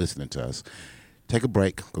now, listening to us. Take a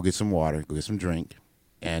break, go get some water, go get some drink,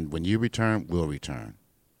 and when you return, we'll return.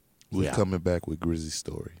 We're Yeah. coming back with Grizzy's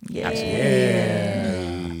story.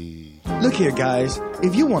 Look here, guys.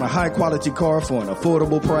 If you want a high quality car for an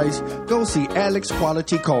affordable price, go see Alex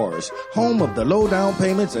Quality Cars, home of the low down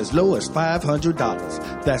payments as low as $500.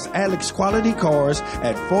 That's Alex Quality Cars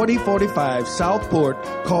at 4045 Southport,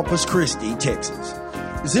 Corpus Christi, Texas.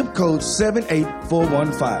 Zip code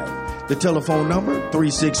 78415. The telephone number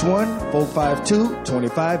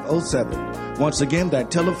 361-452-2507. Once again,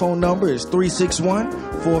 that telephone number is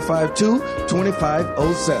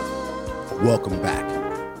 361-452-2507. Welcome back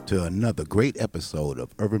to another great episode of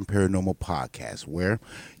Urban Paranormal Podcast, where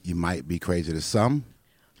you might be crazy to some.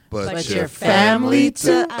 But your family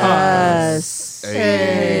to us.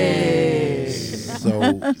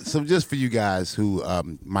 So just for you guys who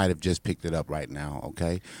might have just picked it up right now,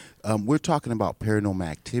 okay, we're talking about paranormal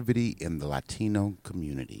activity in the Latino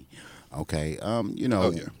community, okay,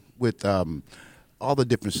 with all the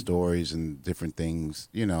different stories and different things,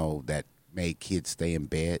 that make kids stay in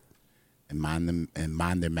bed and mind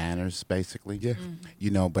their manners, basically. Yeah.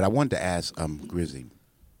 But I wanted to ask Grizzy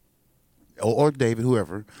or David,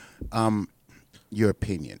 whoever, your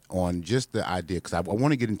opinion on just the idea, because I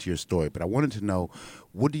want to get into your story, but I wanted to know,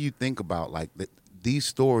 what do you think about these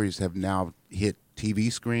stories have now hit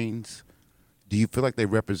TV screens? Do you feel like they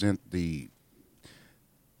represent the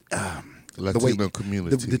Latino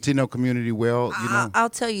community. the Latino community well? I'll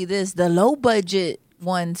tell you this: the low budget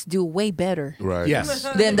ones do way better. Right. Yes.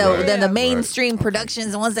 Than the Right. than the mainstream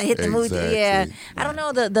productions, the ones that hit the movie. Exactly. Yeah, I don't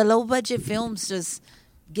know. The low budget films just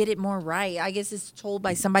get it more right. I guess it's told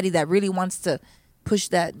by somebody that really wants to push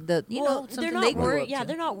that. They're something not they grew worried. up Yeah, to.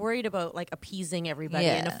 they're not worried about appeasing everybody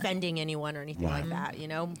Yeah. and offending anyone or anything like that.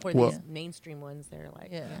 For Well- these mainstream ones, they're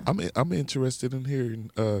like, Yeah. I'm interested in hearing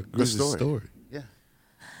Grizzy's story. Yeah.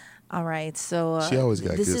 All right, so She always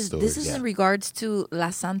got this good is stories. this is in regards to La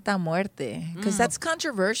Santa Muerte because that's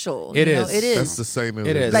controversial. It you know, is. It is. That's the same as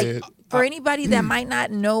It the is. Like dead. for anybody that might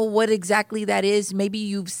not know what exactly that is, maybe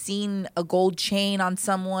you've seen a gold chain on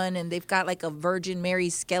someone and they've got like a Virgin Mary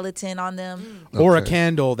skeleton on them. Or a Okay.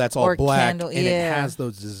 candle that's all Or a black candle, and it yeah. has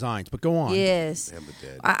those designs. But go on. Yes, Amber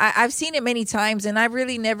Dead. I've seen it many times, and I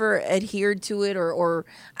really never adhered to it, or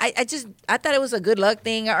I thought it was a good luck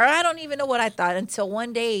thing, or I don't even know what I thought until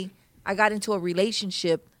one day I got into a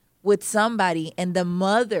relationship with somebody, and the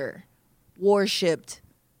mother worshipped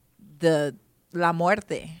the La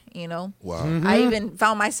Muerte. Wow. I even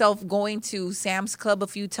found myself going to Sam's Club a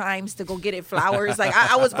few times to go get it flowers. Like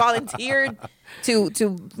I was volunteered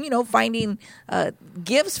to finding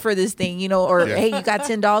gifts for this thing, or Yeah. hey, you got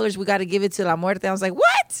 $10, we got to give it to La Muerte. I was like,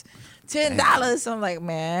 what? $10? I'm like,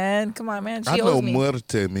 man, come on, man. She I know owes me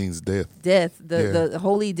muerte means death. death, Yeah. the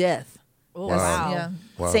holy death. oh, Wow. wow. Yeah,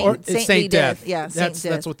 Wow. Or saintly it's Saint Death. Yeah, Saint that's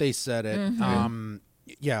Death. what they said it.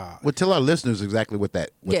 Yeah. Well, tell our listeners exactly what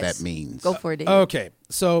that Yes. that means. Go for it. Dave. Okay.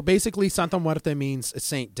 So basically, Santa Muerte means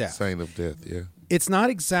Saint Death. Saint of death, yeah. It's not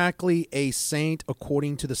exactly a saint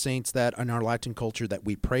according to the saints that in our Latin culture that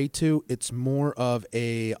we pray to. It's more of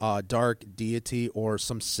a dark deity or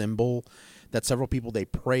some symbol that several people they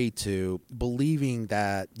pray to, believing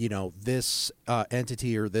that this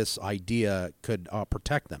entity or this idea could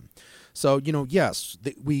protect them. So yes,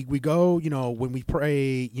 we go when we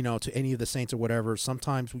pray to any of the saints or whatever.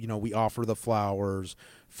 Sometimes we offer the flowers,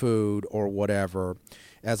 food, or whatever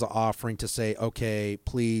as an offering to say, okay,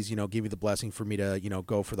 please give me the blessing for me to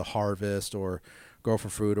go for the harvest or go for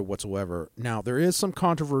food or whatsoever. Now there is some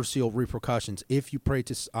controversial repercussions if you pray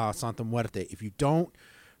to Santa Muerte. If you don't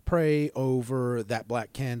pray over that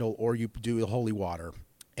black candle or you do the holy water.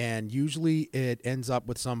 And usually it ends up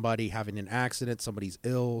with somebody having an accident, somebody's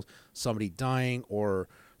ill, somebody dying, or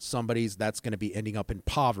somebody's that's going to be ending up in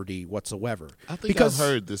poverty whatsoever. I think I've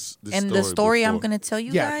heard this And story the story I'm before. going to tell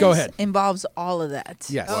you Yeah, guys go ahead. involves all of that.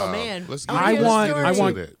 Yes. Oh Wow. man, Let's I get wanna into hear the that.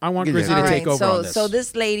 story. I want Yeah. Grizzly All to right, take over so on this. so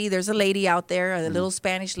there's a lady out there, a little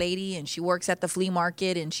Spanish lady, and she works at the flea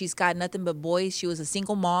market, and she's got nothing but boys. She was a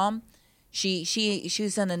single mom.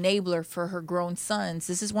 She's an enabler for her grown sons.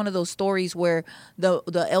 This is one of those stories where the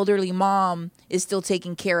elderly mom is still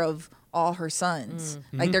taking care of all her sons.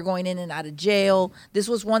 Like they're going in and out of jail. This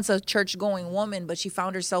was once a church going woman, but she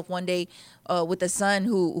found herself one day with a son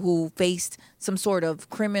who faced some sort of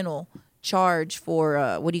criminal charge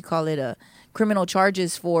for criminal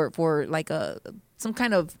charges for like some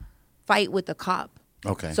kind of fight with a cop.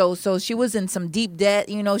 Okay. So she was in some deep debt.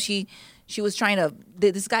 You know, she was trying to.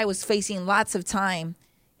 This guy was facing lots of time,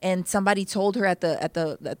 and somebody told her at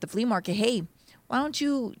the flea market, "Hey, why don't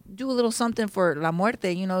you do a little something for La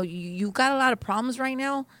Muerte? You know, you got a lot of problems right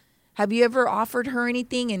now. Have you ever offered her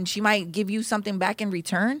anything, and she might give you something back in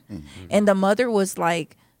return?" And the mother was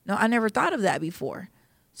like, "No, I never thought of that before."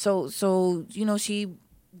 So you know, she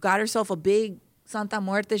got herself a big Santa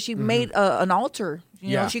Muerte. She made an altar.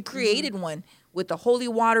 You know, Yeah. she created one with the holy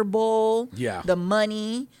water bowl, Yeah. the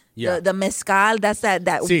money, Yeah. the mezcal. That's that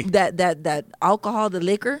Sí. that alcohol, the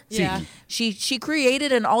liquor. Yeah. She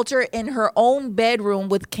created an altar in her own bedroom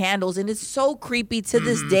with candles, and it's so creepy to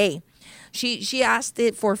this day. She asked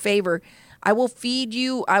it for a favor. I will feed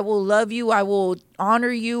you. I will love you. I will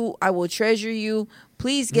honor you. I will treasure you.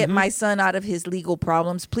 Please get my son out of his legal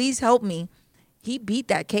problems. Please help me. He beat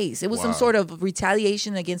that case. It was some sort of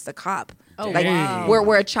retaliation against the cop. Oh, Like wow.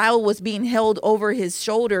 where a child was being held over his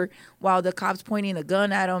shoulder while the cop's pointing a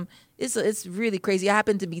gun at him. It's really crazy. I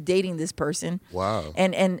happened to be dating this person. Wow.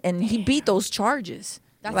 And he beat those charges.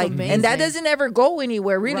 That's like amazing. and that doesn't ever go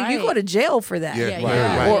anywhere. Really, you Right. go to jail for that. Yeah, Yeah, right,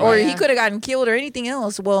 yeah. right, Or right. he could have gotten killed or anything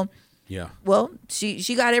else. yeah. Well,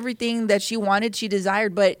 she got everything that she wanted, she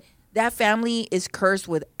desired, but that family is cursed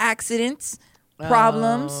with accidents,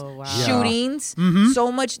 problems, Oh, wow. Yeah. shootings.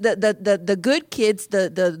 So much the good kids,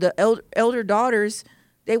 the elder daughters,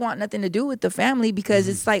 they want nothing to do with the family because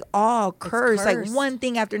it's like all cursed, like cursed. one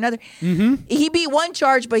thing after another. He beat one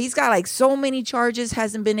charge, but he's got like so many charges,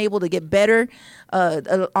 hasn't been able to get better.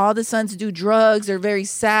 All the sons do drugs, they're very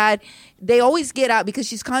sad. They always get out because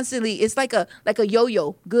she's constantly, it's like a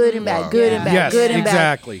yo-yo, good and bad, good and bad, Yes, good and bad.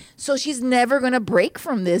 exactly. So she's never gonna break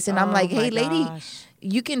from this. And I'm Oh, like, hey, my lady, gosh.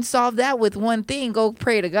 you can solve that with one thing. Go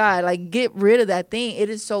pray to God. Like, get rid of that thing. It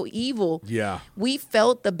is so evil. Yeah. We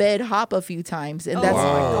felt the bed hop a few times, and Oh, that's my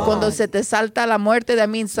God. cuando se te salta la muerte. That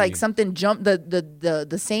means like something jump.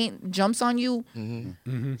 The saint jumps on you.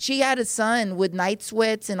 She had a son with night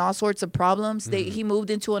sweats and all sorts of problems. He moved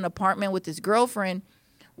into an apartment with his girlfriend.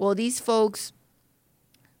 Well, these folks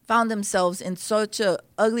found themselves in such a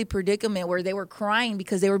ugly predicament where they were crying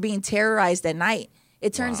because they were being terrorized at night.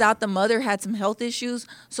 It turns out the mother had some health issues,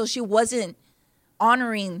 so she wasn't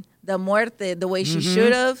honoring the muerte the way she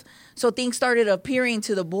should have. So things started appearing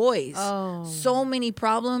to the boys. Oh. So many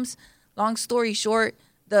problems. Long story short,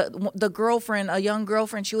 the girlfriend, a young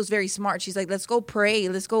girlfriend, she was very smart. She's like, let's go pray.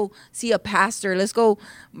 Let's go see a pastor. Let's go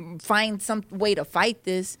find some way to fight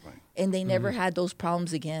this. And they never had those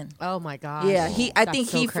problems again. Oh my gosh. Yeah, I That's think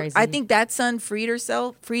so crazy. I think that son freed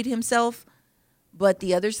himself, but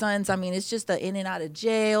the other sons, I mean, it's just a in and out of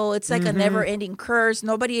jail. It's like a never-ending curse.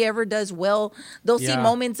 Nobody ever does well. They'll see Yeah.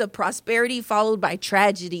 moments of prosperity followed by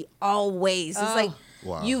tragedy always. It's like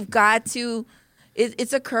Wow. you've got to.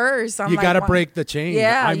 It's a curse. I'm You like, got to wow. break the chain.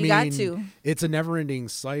 Yeah, I you mean, got to. It's a never-ending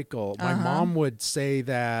cycle. My mom would say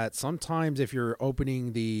that sometimes if you're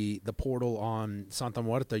opening the portal on Santa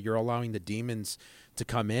Muerte, you're allowing the demons to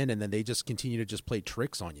come in, and then they just continue to just play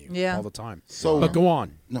tricks on you Yeah. all the time. So- but go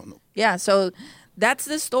on. No. Yeah, so that's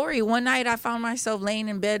the story. One night I found myself laying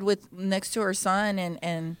in bed next to her son,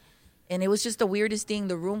 and it was just the weirdest thing.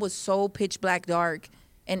 The room was so pitch black dark,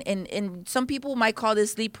 and some people might call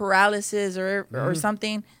this sleep paralysis or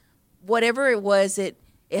something. Whatever it was, it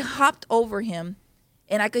hopped over him,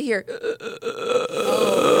 and I could hear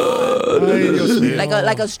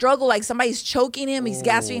like a struggle, like somebody's choking him. He's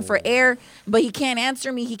gasping for air, but he can't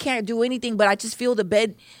answer me. He can't do anything. But I just feel the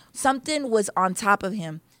bed. Something was on top of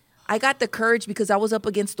him. I got the courage because I was up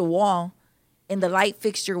against the wall, and the light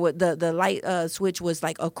fixture with the light switch was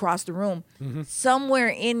like across the room. Somewhere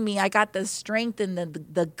in me, I got the strength and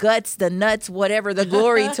the guts, the nuts, whatever, the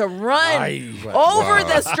glory to run over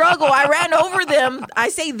the struggle. I ran over them. I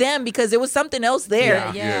say them because there was something else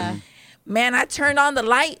there. Yeah. Man, I turned on the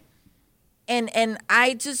light, and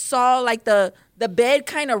I just saw like the bed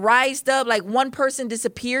kind of rised up, like one person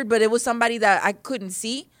disappeared, but it was somebody that I couldn't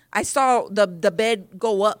see. I saw the bed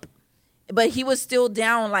go up. but he was still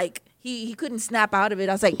down. Like he couldn't snap out of it.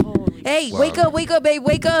 I was like, hey, wake up, babe,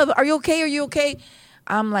 wake up. Are you okay? Are you okay?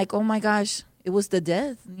 I'm like, oh my gosh. It was the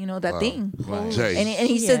death, that thing. Jay, And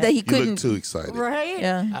he said that he you couldn't. look too excited. Right?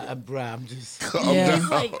 Yeah. Bro, I'm just. Yeah. He's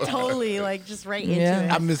like totally like just right into Yeah.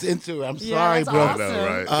 it. I'm just into it. I'm Yeah, sorry, that's bro. awesome. I know,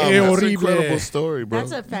 right? Oh, That's horrible. an incredible story, bro.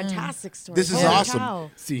 That's a fantastic story. This is Holy awesome.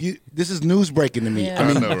 cow. This is news breaking to me. Yeah. I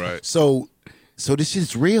mean, I know, right? So this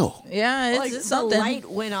shit's real, Yeah, Like it's the something. light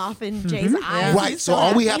went off in Jay's eyes. right? He's So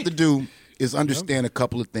all we happy. have to do is understand a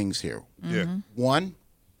couple of things here. Yeah.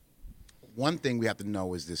 One thing we have to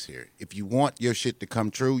know is this here: if you want your shit to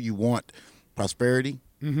come true, you want prosperity,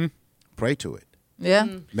 pray to it. Yeah.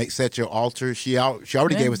 Set your altar. She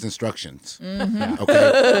already gave us instructions. Mm-hmm.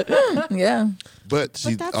 Okay. Yeah. But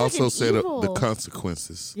she that's like also an set up the evil.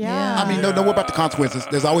 consequences. Yeah. I mean, no, what about the consequences?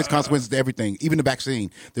 There's always consequences to everything. Even the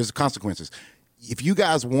vaccine, there's consequences. If you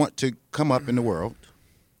guys want to come up in the world,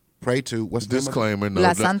 pray to what's the name of it? Disclaimer: No,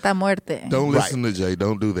 La don't, Santa Muerte. don't listen to Jay.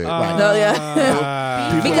 Don't do that. No,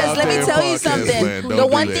 yeah. People Because out let me there in tell you podcast something. land, don't The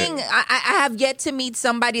do one that. thing I have yet to meet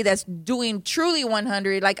somebody that's doing truly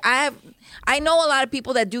 100. Like I know a lot of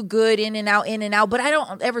people that do good in and out, but I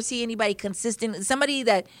don't ever see anybody consistent. Somebody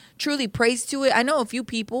that truly prays to it. I know a few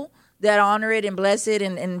people that honor it and bless it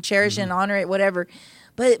and cherish and honor it, whatever.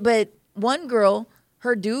 But one girl,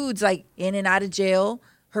 her dude's like in and out of jail.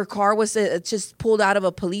 Her car was just pulled out of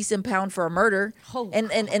a police impound for a murder,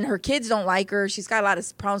 and her kids don't like her. She's got a lot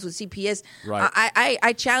of problems with CPS. Right.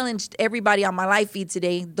 I challenged everybody on my live feed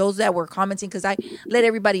today, those that were commenting, because I let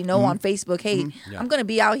everybody know on Facebook, hey, I'm going to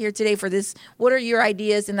be out here today for this. What are your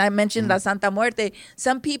ideas? And I mentioned La Santa Muerte.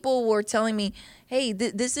 Some people were telling me, hey,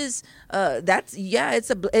 this is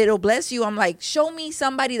it'll bless you. I'm like, show me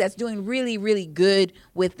somebody that's doing really, really good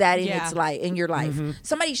with that in your life.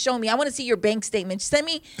 Somebody show me. I want to see your bank statement. Send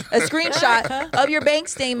me a screenshot of your bank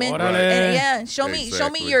statement. Órale. And show me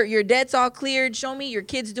Exactly. your debt's all cleared. Show me your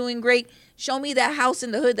kids doing great. Show me that house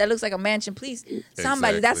in the hood that looks like a mansion, please.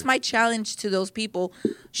 Somebody. Exactly. That's my challenge to those people.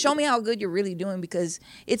 Show me how good you're really doing, because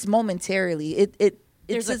it's momentarily. It's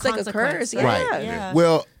There's a just like a consequence, curse. right? Yeah. Right. Yeah.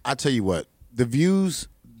 Well, I tell you what, the views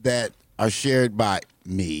that are shared by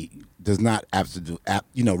me does not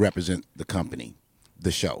represent the company,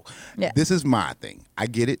 the show. Yeah. This is my thing. I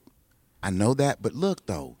get it. I know that. But look,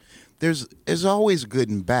 though, there's always good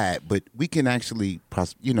and bad, but we can actually,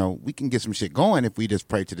 we can get some shit going if we just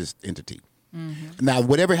pray to this entity. Now,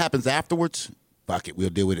 whatever happens afterwards, fuck it, we'll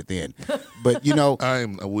deal with it then. But, We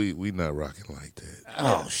not rocking like that.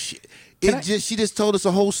 oh, shit. She just told us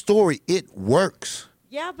a whole story. It works.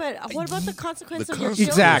 Yeah, but what about the consequence The of your consequences, children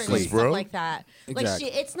Exactly. and stuff bro. like that? Like Exactly.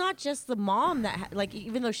 it's not just the mom that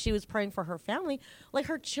even though she was praying for her family, like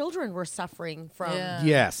her children were suffering from. Yeah.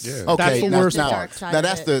 Yes. Yeah. Okay, That's the now, worst now, part. now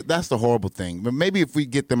that's the horrible thing. But maybe if we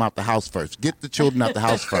get them out the house first, get the children out the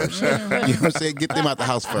house first. You know what I'm saying? Get them out the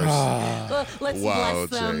house first. Well, let's Wow,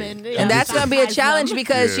 bless them Jay. and And that's going to be a baptize challenge them.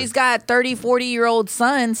 because Yeah. she's got 30, 40-year-old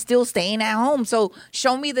son still staying at home. So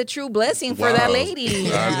show me the true blessing for that Wow.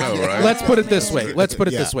 lady. I know, right? Let's put it this way. Yeah.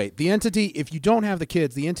 This way. The entity, if you don't have the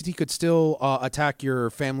kids, the entity could still attack your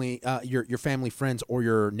family, your family, friends, or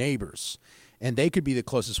your neighbors, and they could be the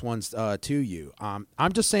closest ones to you. I'm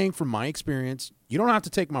just saying, from my experience, you don't have to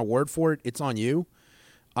take my word for it. It's on you.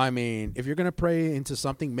 I mean, if you're gonna pray into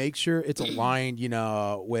something, make sure it's aligned,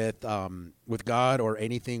 with God or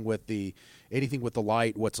anything with the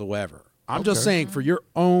light whatsoever. I'm just saying, for your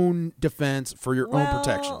own defense, for your own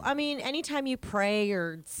protection. I mean, anytime you pray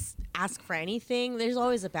or ask for anything, there's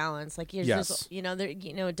always a balance. Like, Yes.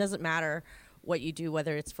 it doesn't matter what you do,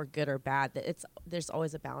 whether it's for good or bad. There's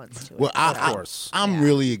always a balance to it. Well, Of course. I'm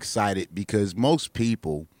really excited because most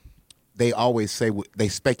people, they always say they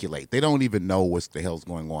speculate. They don't even know what the hell's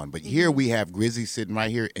going on. But here we have Grizzy sitting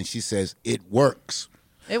right here, and she says it works.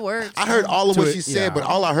 It works. I heard all of what To she it, said, yeah. but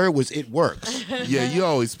all I heard was it works. Yeah, you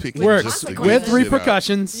always pick Works just to get with the shit out.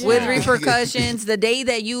 repercussions. With repercussions, the day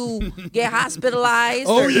that you get hospitalized,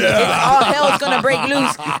 Oh, yeah. all hell's gonna break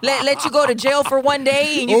loose. Let you go to jail for one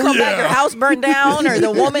day, and you Oh, come back, yeah. your house burned down, or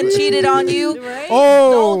the woman cheated on you. Right?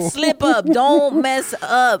 Oh, Don't slip up. Don't mess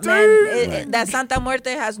up, man. That Santa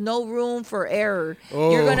Muerte has no room for error.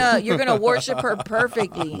 Oh. You're gonna worship her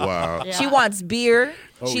perfectly. Wow. Yeah. She wants beer.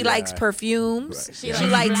 She yeah. likes perfumes. She She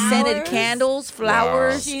likes likes scented flowers. candles,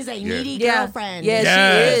 flowers. She's a Yeah. needy Yeah, girlfriend. yeah,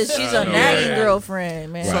 Yes. she is. She's a know nagging that.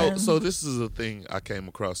 girlfriend, man. So this is a thing I came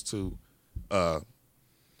across too,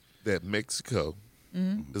 that Mexico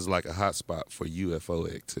is like a hot spot for UFO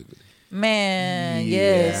activity. Man,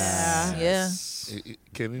 yes.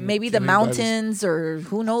 Yeah. Maybe the mountains or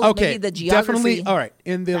who knows, Okay, maybe the geography. definitely. All right,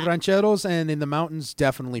 in the rancheros and in the mountains,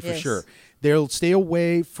 definitely for Yes. sure. They'll stay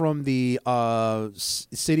away from the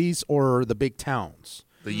cities or the big towns.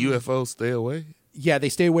 The UFOs stay away. Yeah, they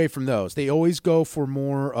stay away from those. They always go for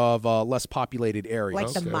more of less populated areas.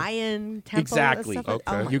 Like the Okay. Mayan temple. Exactly. And stuff. Okay.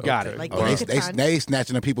 Oh my You got God. it. Like Oh, Yucatan. they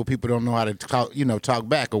snatching up people don't know how to talk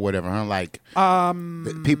back or whatever, huh? Like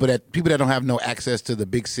the people that don't have no access to the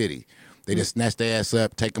big city. They just snatch their ass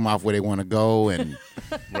up, take them off where they want to go, and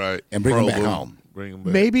Right. And bring 'em Probe back home. Bring them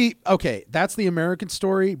back. Maybe okay, that's the American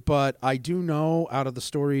story, but I do know out of the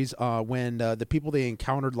stories when the people they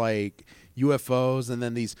encountered like UFOs and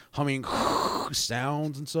then these humming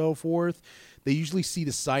sounds and so forth, they usually see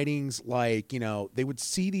the sightings like they would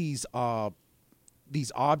see these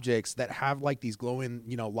objects that have like these glowing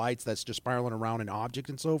lights that's just spiraling around an object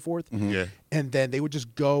and so forth, Yeah. and then they would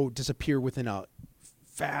just go disappear within a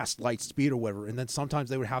fast light speed or whatever, and then sometimes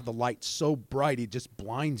they would have the light so bright it just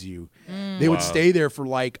blinds you. They would stay there for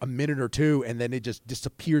like a minute or two and then it just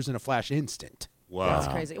disappears in a flash instant. Wow.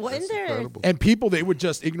 That's crazy. Well, in there, Incredible. And people, they would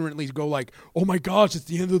just ignorantly go like, oh my gosh, it's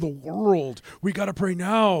the end of the world, we gotta pray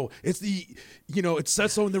now, it's the it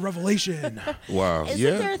says so in the Revelation. Wow. isn't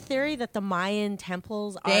yeah. there a theory that the Mayan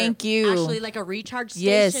temples are Thank you. actually like a recharge station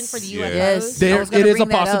Yes. for the Yeah. UFOs? Yes. I There was gonna it is a bring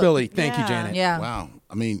that up. possibility. Thank you, Yeah. Janet. Yeah. wow.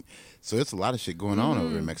 I mean, so it's a lot of shit going on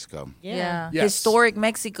over in Mexico. Yeah. Yes. Historic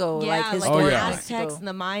Mexico. Yeah, like like historic the yeah. Aztecs Mexico. and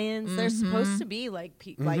the Mayans, they're supposed to be like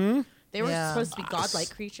like they were Yeah. supposed to be godlike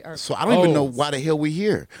creatures. So I don't even know Oh. why the hell we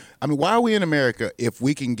here. I mean, why are we in America if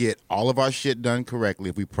we can get all of our shit done correctly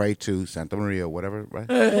if we pray to Santa Maria, whatever, right?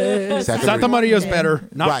 Santa Maria's better.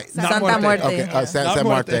 Not, Right. not Santa Muerte. Muerte. Okay, Yeah. Santa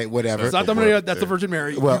Muerte, whatever. Santa Maria, that's the Virgin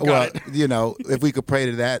Mary. Well, You got it. if we could pray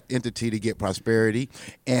to that entity to get prosperity,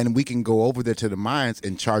 and we can go over there to the mines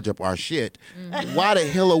and charge up our shit, why the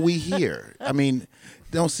hell are we here? I mean,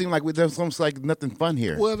 don't seem like there's almost like nothing fun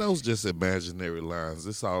here. Well, those just imaginary lines.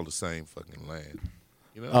 It's all the same fucking land.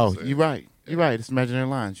 You know what Oh, I'm saying? you're right. You're right. It's imaginary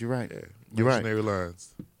lines. You're right. Yeah. You're right. Imaginary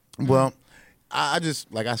lines. Well, I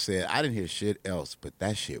just, like I said, I didn't hear shit else, but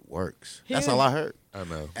that shit works. That's all I heard. I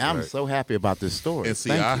know. And I'm right. so happy about this story. And see,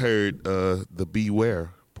 Thank I you. heard the beware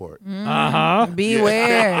part.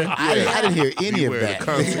 Beware. I didn't hear any of Beware the that.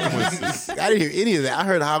 consequences. I didn't hear any of that. I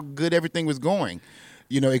heard how good everything was going,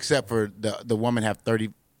 except for the woman have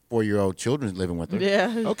 34-year-old children living with her.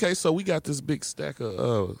 Yeah. Okay, so we got this big stack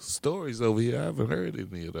of stories over here. I haven't heard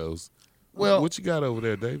any of those. Well- what you got over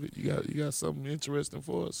there, David? You got something interesting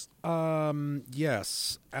for us?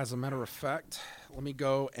 Yes. As a matter of fact, let me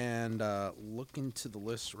go and look into the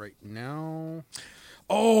list right now.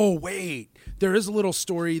 Oh, wait. There is a little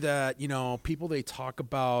story that, people, they talk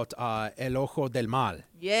about El Ojo del Mal,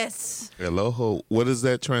 Yes. El Ojo. What does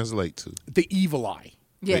that translate to? the evil eye.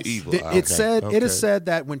 Yes. The evil. It eye. it said it Okay. is said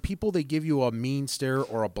that when people they give you a mean stare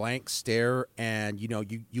or a blank stare, and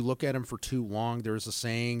you look at them for too long, there's a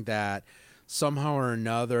saying that somehow or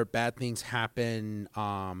another bad things happen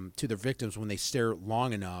to their victims when they stare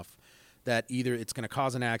long enough. That either it's going to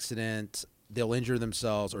cause an accident, they'll injure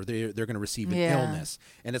themselves, or they're going to receive an Yeah. illness.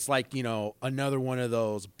 And it's like another one of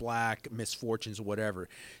those black misfortunes or whatever.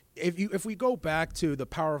 If we go back to the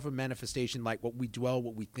power of a manifestation, like what we dwell,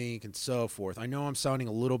 what we think, and so forth, I know I'm sounding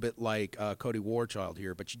a little bit like Cody Warchild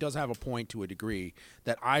here, but she does have a point to a degree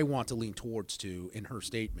that I want to lean towards to in her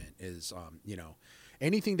statement is,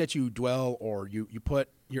 anything that you dwell or you put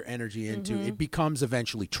your energy into, it becomes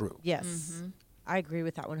eventually true. Yes, I agree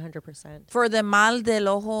with that 100%. For the mal del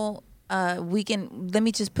ojo, let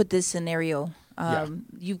me just put this scenario.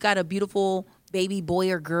 You've got a beautiful baby boy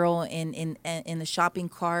or girl in the shopping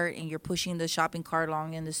cart, and you're pushing the shopping cart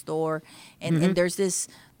along in the store, and there's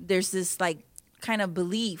this like kind of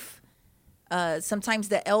belief. Sometimes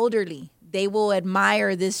the elderly, they will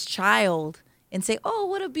admire this child and say, "Oh,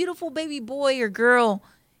 what a beautiful baby boy or girl,"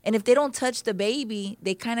 and if they don't touch the baby,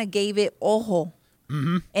 they kind of gave it ojo.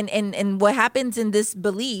 And what happens in this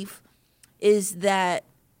belief is that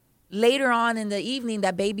later on in the evening,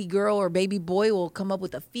 that baby girl or baby boy will come up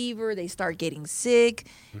with a fever. They start getting sick.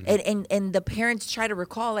 And the parents try to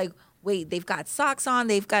recall, like, wait, they've got socks on.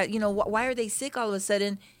 They've got, why are they sick all of a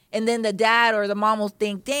sudden? And then the dad or the mom will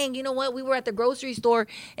think, dang, you know what? We were at the grocery store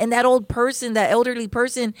and that old person, that elderly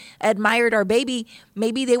person admired our baby.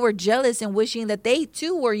 Maybe they were jealous and wishing that they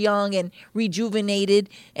too were young and rejuvenated,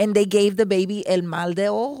 and they gave the baby el mal de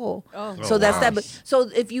ojo. So that's that. But so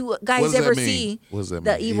if you guys What does ever that mean? see What does that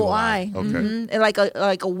the mean? evil eye, Okay. and like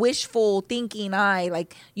a wishful thinking eye,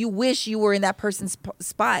 like you wish you were in that person's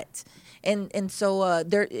spot. And so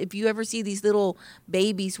there, if you ever see these little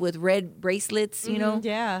babies with red bracelets, you know,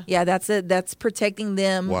 yeah, that's it. That's protecting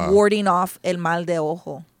them, Wow. warding off el mal de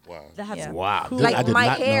ojo. Wow. That's Yeah. Wow. Like I did my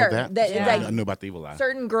not hair, know that. that- Yeah. like, I knew about the evil eye.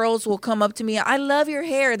 Certain girls will come up to me, I love your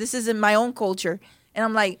hair. This is in my own culture. And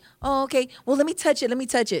I'm like, oh, okay. Well, let me touch it.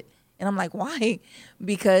 And I'm like, why?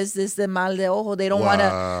 Because this is the mal de ojo. They don't want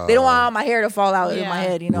all my hair to fall out of my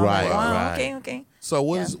head, you know? I'm Right, like, wow, right. okay. So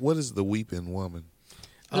what is the weeping woman?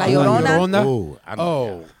 La Llorona?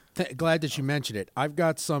 Oh, Glad that you mentioned it. I've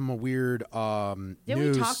got some weird Did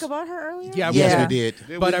news. we talk about her earlier? Yeah, yes, Yeah. we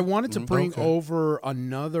did. But I wanted to bring Okay. over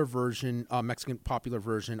another version, Mexican popular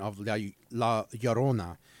version of La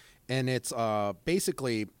Llorona. And it's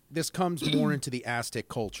basically, this comes more into the Aztec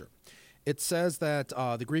culture. It says that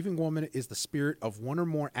the grieving woman is the spirit of one or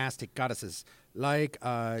more Aztec goddesses, like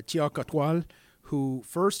Chiaucatl, who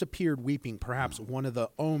first appeared weeping, perhaps one of the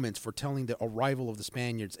omens foretelling the arrival of the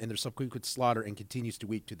Spaniards and their subsequent slaughter, and continues to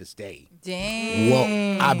weep to this day. Dang.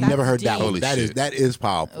 well, I've never heard that deep. one. Holy shit. That is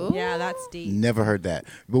powerful. Yeah, that's deep. Never heard that.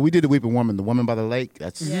 But we did the Weeping Woman, the woman by the lake.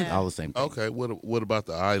 That's Yeah. all the same thing. Okay, what about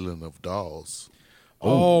the island of dolls?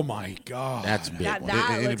 Oh, my God. That's a big That- one. that-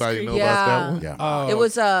 looks Anybody know creepy. about Yeah. that one? Yeah. It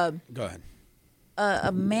was Go ahead.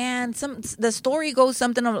 a man. The story goes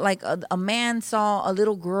something of like a man saw a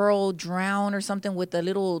little girl drown or something with a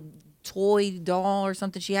little toy doll or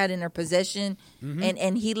something she had in her possession,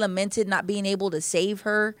 and he lamented not being able to save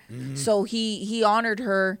her. So he honored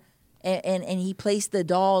her, and he placed the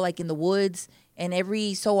doll like in the woods. And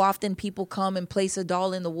every so often, people come and place a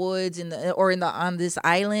doll in the woods on this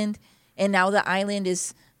island. And now the island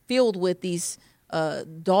is filled with these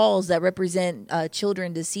dolls that represent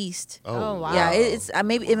children deceased. Oh, wow. Yeah, it's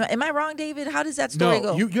maybe am I wrong, David? How does that story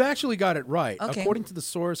go? You actually got it right. Okay. According to the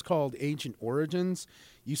source called Ancient Origins,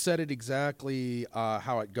 you said it exactly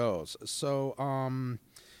how it goes. So these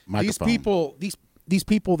Microphone.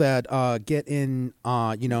 people that get in,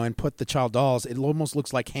 and put the child dolls, it almost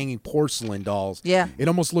looks like hanging porcelain dolls. Yeah. It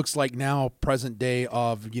almost looks like now present day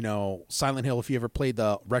of, Silent Hill, if you ever played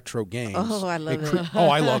the retro games. Oh, I love it. Oh,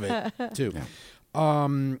 I love it too.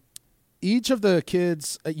 Each of the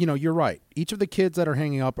kids, you're right. Each of the kids that are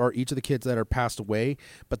hanging up are each of the kids that are passed away.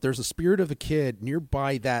 But there's a spirit of a kid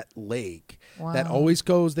nearby that lake that Wow. always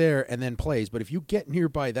goes there and then plays. But if you get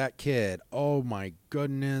nearby that kid, oh my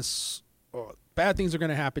goodness, bad things are going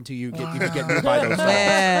to happen to you. If you get nearby those dolls.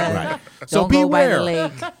 Man, Right. So don't go by the beware.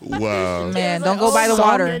 lake. Wow. Man, don't go by the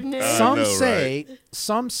water. Some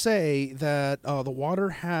know, say that the water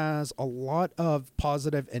has a lot of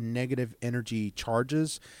positive and negative energy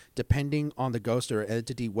charges, depending on the ghost or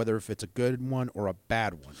entity, whether if it's a good one or a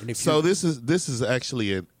bad one. And if So you- this is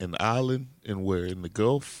actually an island in the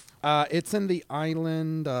Gulf. it's in the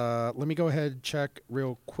island. Let me go ahead and check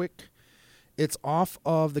real quick. It's off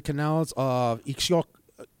of the canals of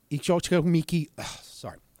Ixochimiki.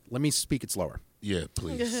 Sorry, let me speak it slower. Yeah,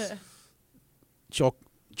 please.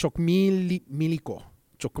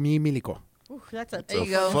 Chocmilico. Ooh, that's a There you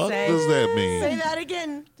the go. fuck Say- does that mean? Say that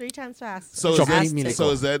again 3 times fast. So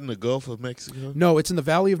Chocmilico. is that in the Gulf of Mexico? No, it's in the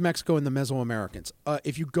Valley of Mexico in the Mesoamericans.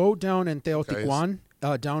 If you go down in Teotihuacan,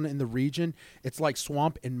 down in the region, it's like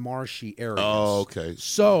swamp and marshy areas. Oh, okay.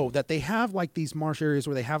 So that they have like these marsh areas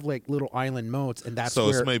where they have like little island moats, and that's So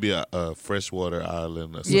where it's maybe a freshwater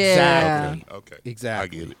island or something. Yeah. Okay.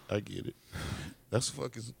 Exactly. I get it. That's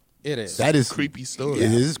fucking it is. That is creepy story.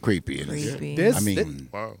 It is creepy. Creepy. This, I mean,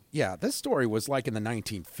 Wow. yeah, this story was like in the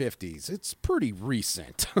 1950s. It's pretty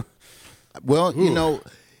recent. well,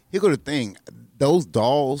 here go the thing. Those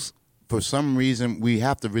dolls, for some reason, we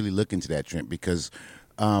have to really look into that, Trent, because,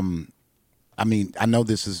 I know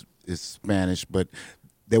this is Spanish, but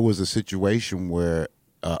there was a situation where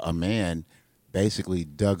a man basically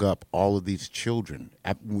dug up all of these children.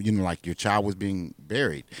 Like your child was being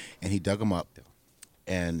buried, and he dug them up,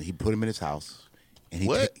 and he put them in his house. And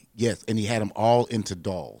What? Yes, and he had them all into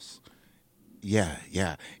dolls.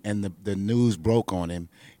 Yeah. And the news broke on him,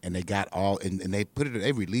 and they got all and they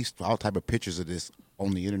they released all type of pictures of this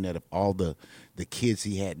on the internet of all the kids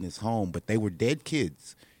he had in his home, but they were dead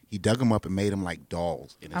kids. He dug them up and made them like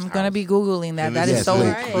dolls in his I'm house. gonna be googling that. That is Yes, so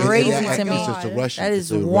please. crazy Yeah, to me. it's just a Russian- That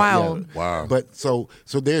is it's a- wild. yeah. Wow. But so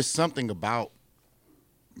there's something about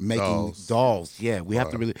making dolls. Yeah, we have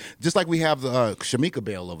to really just like we have the Shamika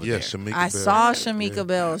Bell over Yeah, there. Shamika I Bell. saw Shamika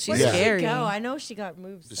Bell. She's Where did scary. she go? I know she got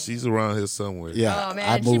moved. She's around here somewhere. Yeah, Oh I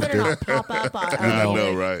man, she moved better her. not pop up. I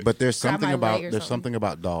know, right? But there's Grab something my about leg or something.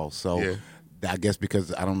 dolls. So Yeah. I guess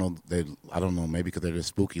because I don't know, maybe because they're just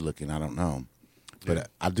spooky looking. I don't know.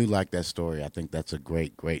 But I do like that story. I think that's a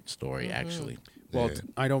great story, actually. Well,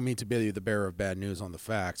 I don't mean to be the bearer of bad news on the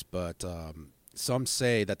facts, but some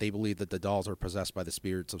say that they believe that the dolls are possessed by the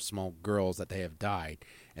spirits of small girls that they have died,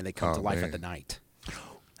 and they come to life at the night.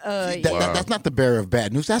 That's not the bearer of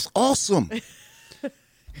bad news. That's awesome.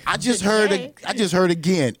 I just heard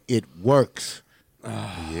again. It works.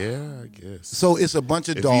 Yeah, I guess. So it's a bunch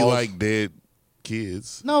of If dolls. you like dead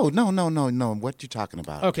kids, No. What you talking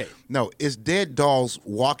about? Okay. No, it's dead dolls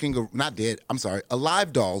walking. Not dead. I'm sorry.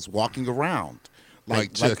 Alive dolls walking around,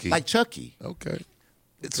 Like Chucky. Like Chucky. okay.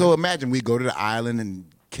 So imagine we go to the island and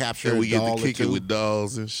capture And a we get doll to or kick it two. with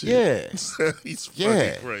dolls and shit. Yeah. He's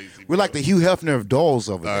Yeah, fucking crazy. we're like the Hugh Hefner of dolls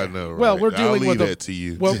over there. I know. Right? Well, we're I'll dealing leave with that to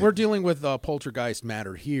you. Well, we're dealing with poltergeist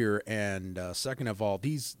matter here, and second of all,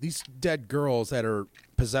 these dead girls that are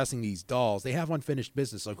possessing these dolls, they have unfinished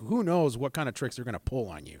business. So who knows what kind of tricks they're going to pull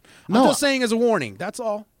on you? No. I'm just saying as a warning. That's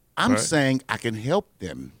all. I'm Right. saying I can help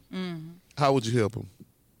them. How would you help them?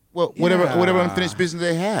 Well, whatever unfinished business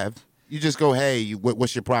they have, you just go, hey,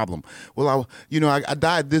 what's your problem? Well, I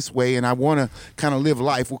died this way, and I want to kind of live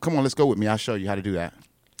life. Well, come on, let's go with me. I'll show you how to do that.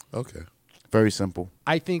 Okay. Very simple.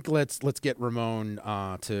 I think let's get Ramon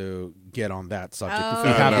to get on that subject if Oh, we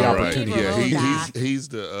have the I know, right. opportunity. Yeah, Ramon he's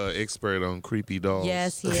the expert on creepy dolls.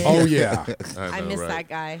 Yes, he is. Oh yeah, I know, miss right? that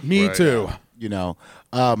guy. me Right. too.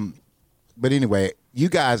 But anyway, you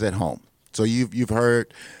guys at home. So you've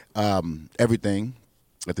heard everything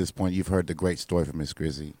at this point. You've heard the great story from Miss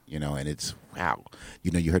Grizzy, and it's wow.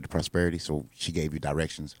 You heard the prosperity, so she gave you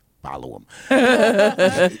directions. Follow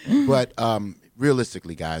them. But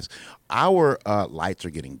realistically, guys, our lights are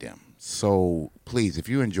getting dim. So please, if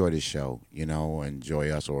you enjoy this show, enjoy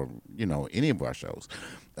us or any of our shows,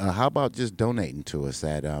 how about just donating to us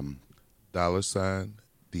at $,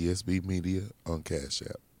 DSB Media on Cash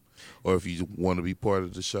App. Or if you want to be part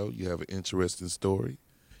of the show, you have an interesting story,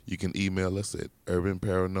 you can email us at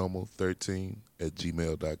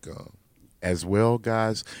urbanparanormal13@gmail.com. as well,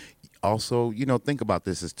 guys. Also, think about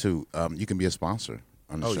this as too. You can be a sponsor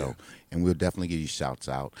on the show, and we'll definitely give you shouts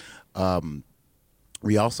out.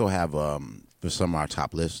 We also have, for some of our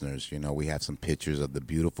top listeners, we have some pictures of the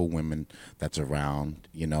beautiful women that's around.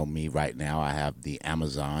 Me right now, I have the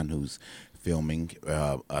Amazon who's filming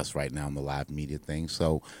us right now on the live media thing.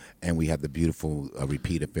 So, and we have the beautiful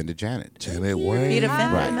repeat offender Janet. Janet Wang. Peter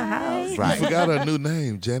Fender Right. in the house. Right. You forgot her new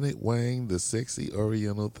name, Janet Wang, the sexy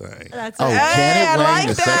Oriental thing. That's Oh, right. Janet I Wang, like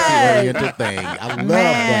the that. sexy oriental thing. I love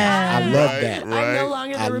that. I love that. I'm no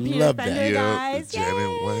longer I the repeat love offender, that. guys.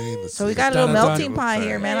 Janet Wang. The So we sexy got a little Dun, dun, melting dun. pot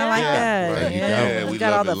here, man. I like Yeah. that. There you go. Yeah, we we got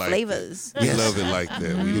love all the it like flavors. We love it like that.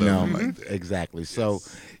 We love it like that. Exactly. So,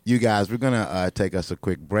 you guys, we're going to take us a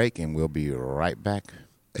quick break, and we'll be right back.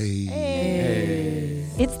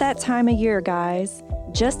 It's that time of year, guys.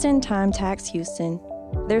 Just in Time Tax Houston.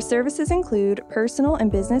 Their services include personal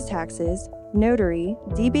and business taxes, notary,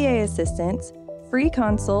 DBA assistance, free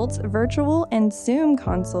consults, virtual and Zoom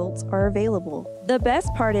consults are available. The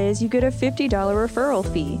best part is you get a $50 referral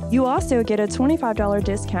fee. You also get a $25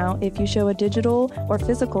 discount if you show a digital or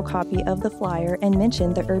physical copy of the flyer and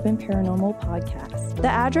mention the Urban Paranormal Podcast. The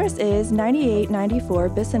address is 9894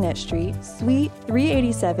 Bissonnet Street, Suite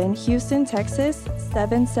 387, Houston, Texas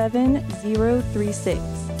 77036.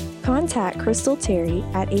 Contact Crystal Terry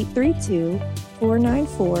at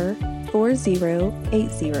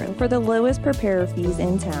 832-494-4080 for the lowest preparer fees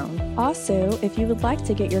in town. Also, if you would like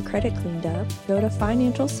to get your credit cleaned up, go to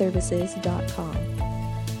financialservices.com.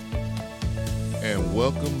 And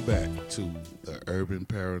welcome back to the Urban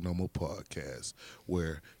Paranormal Podcast,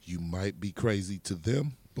 where you might be crazy to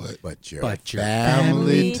them, but your But your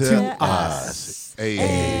family family to to us. hey.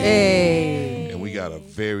 Hey. And we got a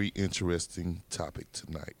very interesting topic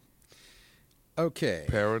tonight. Okay.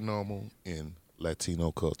 Paranormal in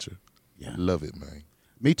Latino culture. Yeah. Love it, man.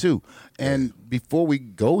 Me too. And before we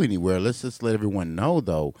go anywhere, let's just let everyone know,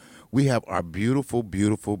 though, we have our beautiful,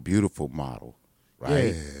 beautiful, beautiful model,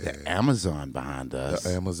 right? Yeah. The Amazon behind us.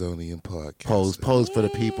 The Amazonian podcast. Pose for the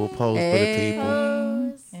people. Pose for the people.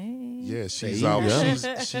 Yeah, she's There our you go.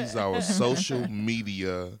 she's our social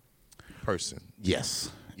media person. Yes.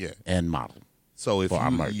 Yeah. And model. So if For our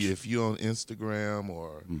merch. if you're on Instagram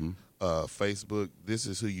or Facebook, this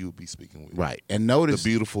is who you'll be speaking with. Right. And The notice.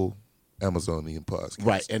 beautiful Amazonian podcast.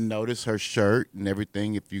 Right, and notice her shirt and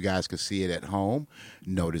everything. If you guys could see it at home,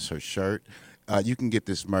 notice her shirt. You can get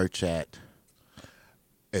this merch at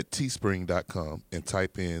teespring.com and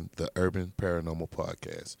type in the Urban Paranormal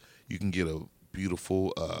Podcast. You can get a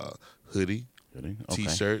beautiful hoodie, Okay.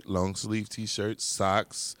 T-shirt, long sleeve T-shirt,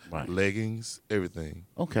 socks, Right. leggings, everything.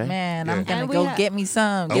 Okay. Man, Yeah. I'm gonna And we go have- get me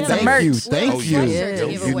some. Oh, Get some thank merch. you. Thank Oh, you. yeah. Sweatshirt to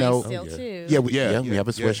Yeah. give You away know- still too. Yeah, we Yeah, have a yeah.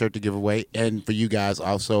 sweatshirt to give away, and for you guys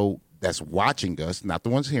also that's watching us, not the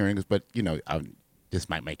ones hearing us, but this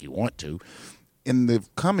might make you want to. in the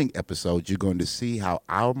coming episodes, you're going to see how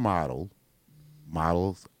our models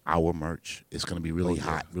our merch. It's going to be really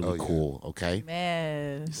hot, really cool. Okay,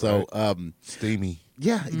 Man. so Steamy.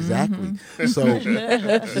 yeah, exactly. So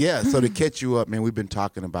so to catch you up, man, we've been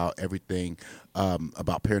talking about everything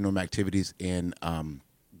about paranormal activities in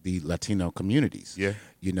the Latino communities. Yeah.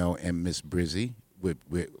 You know, and Miss Brizzy with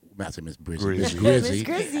I say Miss Brizzy, Grizzy. Miss Grizzy.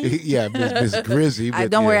 Miss Grizzy. Yeah, Miss Grizzy.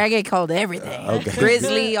 Don't worry, I get called everything. Okay.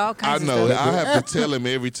 Grizzly, all I kinds know. of stuff. I have to tell him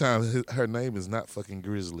every time. Her name is not fucking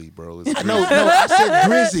Grizzly, bro. It's No, I said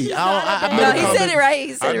Grizzy. I No, better he call said it right.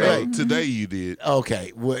 He I said it know. right. Today you did.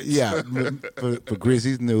 Okay, well, yeah, for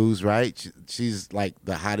Grizzy's News, right? She's like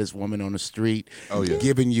the hottest woman on the street. Oh, yeah.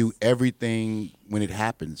 Giving you everything when it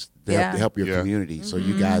happens to help your Yeah. community. So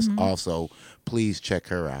you guys also please check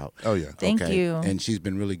her out. Oh, yeah. Thank you. And she's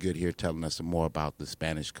been really good here telling us some more about the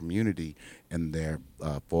Spanish community and their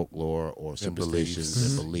folklore or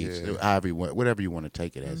superstitions and beliefs, Yeah. however you want, whatever you want to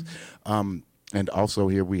take it as. And also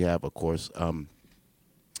here we have, of course,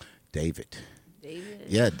 David.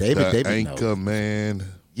 Yeah, David. The David anchor knows. man.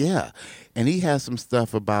 Yeah, and he has some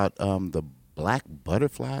stuff about the black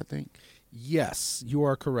butterfly, I think. Yes, you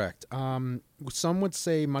are correct. Some would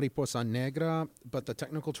say mariposa negra, but the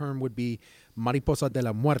technical term would be mariposa de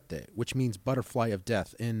la muerte, which means butterfly of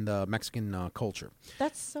death in the Mexican culture.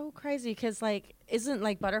 That's so crazy because, like, isn't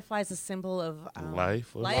like butterflies a symbol of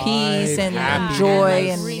Life. Peace and happy, joy like,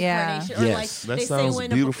 and reincarnation, or, Yes. like, That they say sounds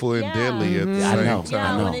when a- beautiful and yeah. deadly at the I same know. time.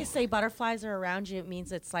 Yeah, I know. when they say butterflies are around you, it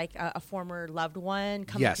means it's like a former loved one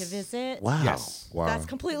coming Yes. to visit. Wow. Yes. Wow. That's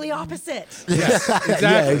completely opposite. Yes, exactly.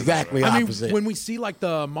 Yeah, exactly I mean, opposite. when we see like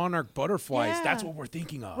the monarch butterflies, Yeah. that's what we're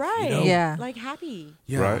thinking of. Right. You know? Yeah. Like happy.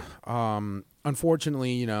 Yeah. Right.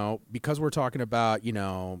 Unfortunately, because we're talking about,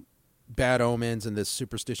 bad omens and this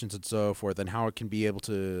superstitions and so forth, and how it can be able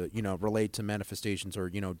to, relate to manifestations or,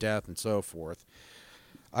 death and so forth,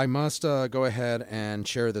 I must go ahead and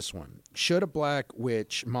share this one. Should a black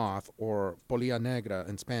witch moth, or polilla negra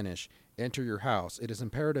in Spanish, enter your house, it is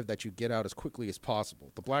imperative that you get out as quickly as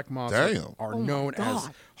possible. The black moths Damn. are Oh my known as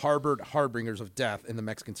God. harbingers of death in the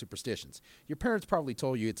Mexican superstitions. Your parents probably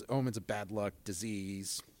told you it's omens of bad luck,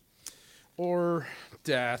 disease, or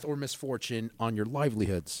death or misfortune on your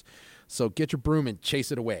livelihoods. So get your broom and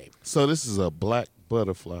chase it away. So this is a black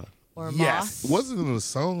butterfly. Or Yes. moth. Wasn't it a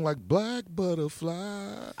song like Black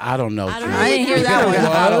Butterfly? I don't know. I don't Trey. know. I didn't hear that one.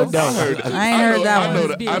 I don't know. I ain't heard that I know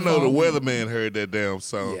one. I know the weatherman heard that damn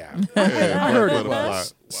song. Yeah. Yeah, I heard it Butterfly.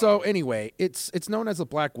 was. So anyway, it's known as a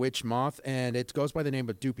black witch moth, and it goes by the name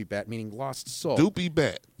of Doopy Bat, meaning lost soul. Doopy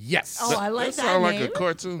Bat. Yes. Oh, I like that sound like name. a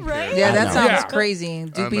cartoon. Right? character. Yeah, that know. sounds Yeah. crazy.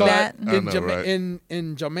 Doopy know. bat. I know, right?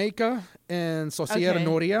 in Jamaica and Sociedad Okay.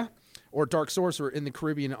 Noria, or dark sorcerer in the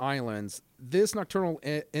Caribbean islands, this nocturnal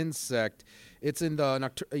insect, it's in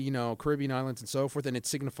the Caribbean islands and so forth, and it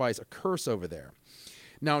signifies a curse over there.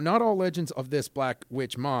 Now, not all legends of this black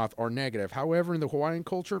witch moth are negative. However, in the Hawaiian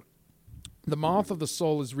culture, the moth of the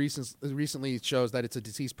soul is recently shows that it's a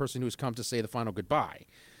deceased person who has come to say the final goodbye.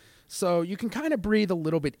 So you can kind of breathe a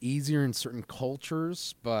little bit easier in certain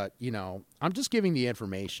cultures, but, I'm just giving the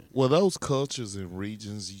information. Well, those cultures and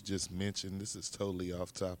regions you just mentioned, this is totally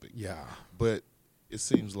off topic. Yeah. But it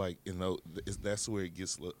seems like, that's where it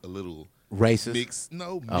gets a little Racist.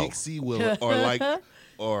 mixy. Well, or like,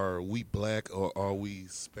 are we black or are we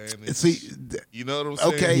Spanish? See, you know what I'm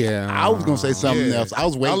saying? okay. Yeah. I was gonna say something Yeah. else. I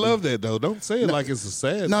was waiting. I love that though. Don't say it like it's a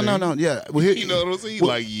sad No, thing. no. Yeah. Well, here, You know what I'm saying? Well,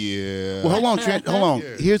 Like, yeah. well, hold on, Trent. Hold on.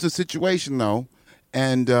 Yeah. Here's the situation, though,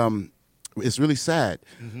 and it's really sad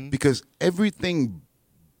because everything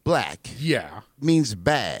black Yeah. means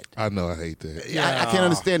bad. I know I hate that. I can't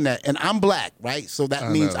understand that, and I'm black, right? So that I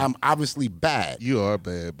means know. I'm obviously bad. You are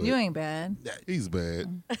bad, but You ain't bad. he's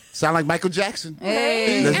bad. Sound like Michael Jackson.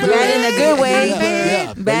 Hey, Let's do bad it. in a good way.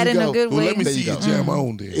 Yeah, Bad there in you a go. good Well, way. let me There see you you go. jam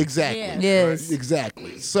on there. Exactly. Yeah. Yes.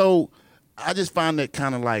 Exactly. So I just find that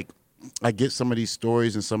kind of like I get some of these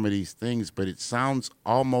stories and some of these things, but it sounds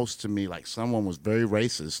almost to me like someone was very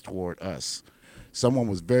racist toward us. Someone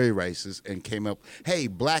was very racist and came up, hey,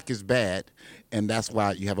 black is bad, and that's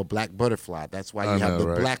why you have a black butterfly. That's why you I have know, the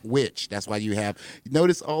right? black witch. That's why you have.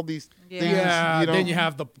 Notice all these things. Yeah. you know?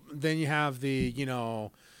 Then you have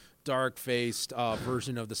the dark-faced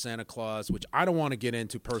version of the Santa Claus, which I don't want to get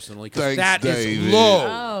into personally because Thanks, that is David. low.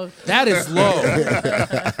 Oh, That is low.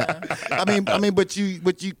 I mean, but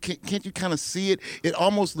you can't you kind of see it? It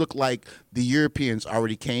almost looked like the Europeans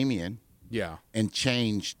already came in Yeah. and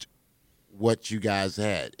changed what you guys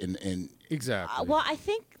had, and Exactly. well, I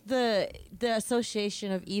think the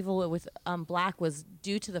association of evil with black was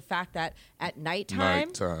due to the fact that at nighttime,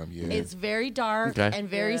 it's very dark and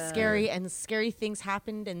very scary, and scary things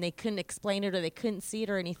happened, and they couldn't explain it or they couldn't see it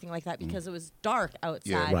or anything like that because it was dark outside.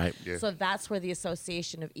 Yeah, right. Yeah. So that's where the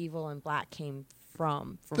association of evil and black came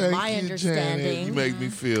from Thank my you, understanding. Janet. You make me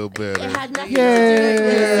feel better. It had nothing to do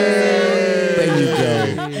with There you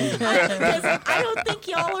go. because I don't think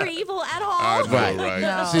y'all are evil at all. I know, Right. right?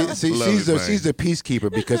 No. See, Love she's it, a man. she's a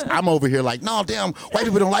peacekeeper because I'm over here like, no, damn, white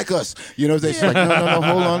people don't like us. You know, she's like, no,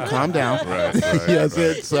 hold on, calm down. Right, You know what I'm right.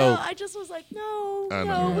 saying? So, No, I just was like, no, I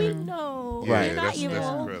know. we know. Right. We're not that's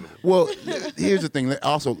evil. incredible. well, here's the thing.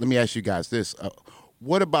 Also, let me ask you guys this.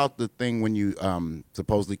 What about the thing when you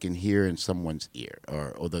supposedly can hear in someone's ear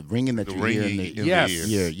or the ringing that The you hear in ringing the in Yes. the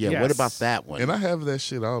ear. ear? Yeah, what Yes. about that one? And I have that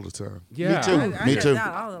shit all the time. Yeah. Me too. Me heard too. that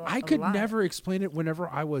a I could lot. never explain it whenever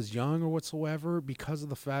I was young or whatsoever because of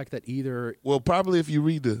the fact that either Well, probably if you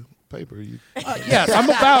read the paper. You, yes, I'm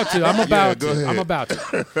about to. I'm about go to. ahead. I'm about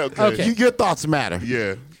to. okay. Your thoughts matter.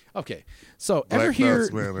 Yeah. Okay. So Black ever hear?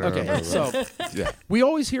 thoughts, man, Okay. So Yeah. we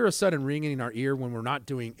always hear a sudden ringing in our ear when we're not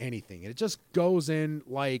doing anything, and it just goes in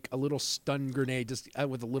like a little stun grenade, just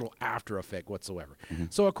with a little after effect whatsoever.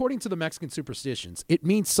 So according to the Mexican superstitions, it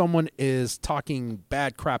means someone is talking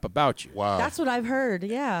bad crap about you. Wow. That's what I've heard.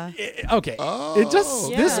 Yeah. Okay. It just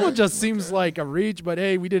this Yeah. one just seems like a reach, but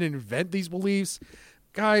hey, we didn't invent these beliefs.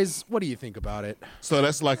 Guys, what do you think about it? So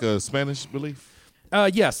that's like a Spanish belief?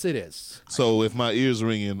 Yes, it is. So if my ears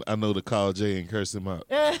ringing, I know to call Jay and curse him out.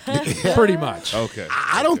 Pretty much. Okay.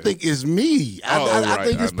 I don't think it's me. I right.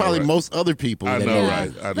 think it's I know, probably right. most other people. I that know, do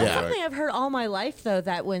right. that. I know, That's right. something I've heard all my life, though,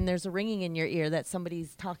 that when there's a ringing in your ear, that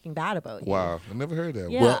somebody's talking bad about you. Wow. I never heard that.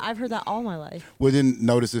 Yeah, Well- I've heard that all my life. Well, then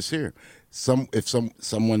notice this here. If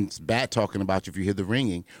someone's bad talking about you, if you hear the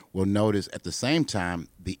ringing, will notice at the same time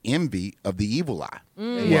the envy of the evil eye.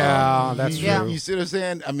 Yeah, that's Yeah. true. You see what I'm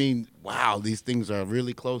saying? I mean, wow, these things are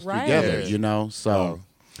really close Right. together, Yeah. you know? So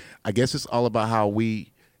I guess it's all about how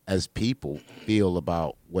we as people feel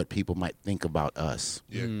about what people might think about us,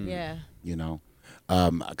 Yeah. Yeah. you know?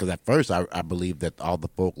 Because at first I believed that all the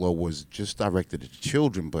folklore was just directed at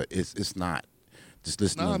children, but it's not. Just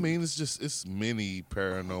listening. No, I mean it's many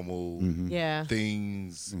paranormal Mm-hmm. Yeah.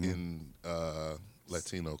 things in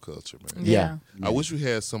Latino culture, man. Yeah. I wish we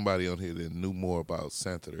had somebody on here that knew more about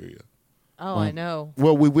Santeria. Oh, I know.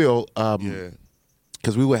 Well, we will, Yeah.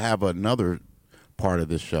 because we will have another part of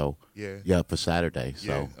this show. Yeah. For Saturday.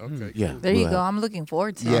 Yeah. So Okay. yeah, There you we'll go. have- I'm looking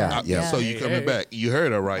forward to Yeah, it. yeah. So you coming back? You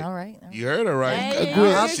heard her right. All right. You heard her right. Hey,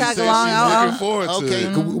 Good. I'll She tag said along. she's I'll- looking forward to Okay,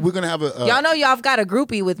 it. we're gonna have a. Y'all know y'all got a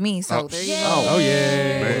groupie with me, so there you go. Oh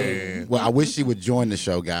yeah. Man. Well, I wish she would join the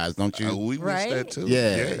show, guys. Don't you? We wish Right? that too.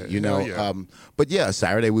 Yeah, you know. Yeah. But yeah,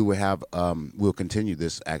 Saturday we will have. We'll continue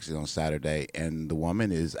this actually on Saturday, and the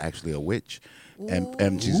woman is actually a witch,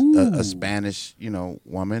 and she's a Spanish,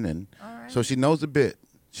 woman, and so she knows a bit.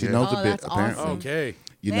 She knows Oh, a bit that's apparently. awesome. Okay.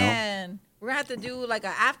 You know. Man, we're gonna have to do like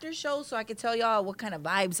an after show so I can tell y'all what kind of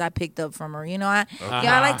vibes I picked up from her. I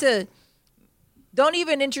like to. Don't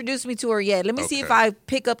even introduce me to her yet. Let me see if Okay. I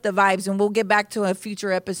pick up the vibes, and we'll get back to a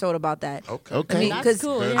future episode about that. Okay. Okay. That's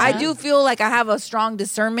cool. Yeah. I do feel like I have a strong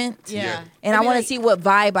discernment. Yeah. And I Maybe want to like- see what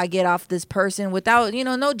vibe I get off this person without,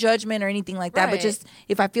 no judgment or anything like that, but Right. just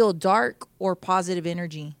if I feel dark or positive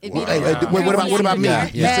energy. It'd be Wow. Hey, like- what about me? Yeah.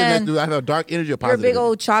 You said Man. that I have a dark energy or You're a positive? big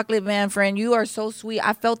old chocolate man friend. You are so sweet.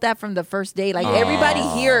 I felt that from the first day. Like everybody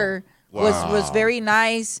here was very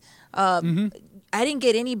nice. I didn't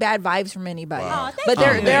get any bad vibes from anybody. Wow. Aw, thank But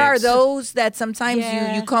there you. are Thanks. those that sometimes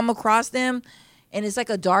Yeah. you come across them and it's like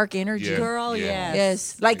a dark energy. Yeah. Girl, Yeah. yes.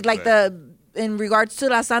 Yes. Like in regards to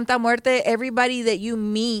La Santa Muerte, everybody that you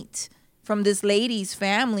meet from this lady's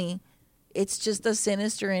family, it's just a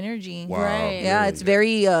sinister energy. Wow. Right. Yeah, it's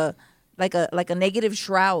very like a negative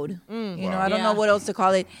shroud. I don't Yeah. know what else to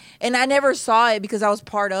call it. And I never saw it because I was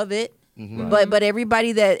part of it. Mm-hmm. But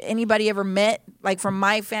everybody that anybody ever met, like from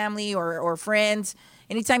my family or friends,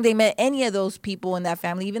 anytime they met any of those people in that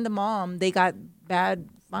family, even the mom, they got bad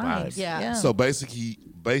vibes. Yeah. So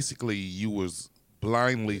basically, you was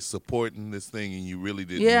blindly supporting this thing, and you really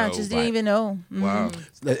didn't. Yeah, know. just didn't even know. Mhm. Wow.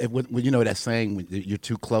 When you know that saying, when you're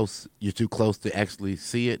too close to actually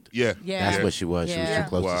see it. Yeah. Yeah. That's what she was. She was Yeah. too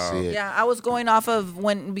close Wow. to see it. Yeah, I was going off of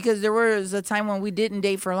because there was a time when we didn't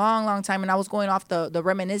date for a long, long time, and I was going off the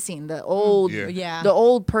reminiscing, the old, Yeah. Yeah. the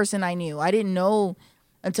old person I knew. I didn't know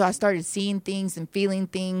until I started seeing things and feeling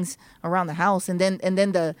things around the house, and then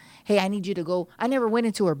the hey, I need you to go. I never went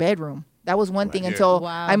into her bedroom. That was one thing Yeah. until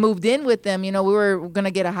Wow. I moved in with them. We were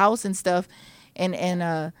gonna get a house and stuff, and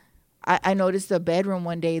I noticed the bedroom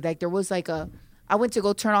one day. Like there was I went to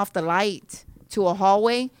go turn off the light to a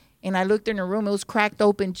hallway, And I looked in the room. It was cracked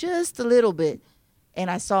open just a little bit. And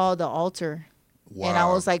I saw the altar. Wow. And I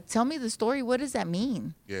was like, tell me the story. What does that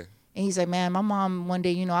mean? Yeah. And he's like, man, my mom one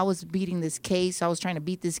day, I was beating this case. I was trying to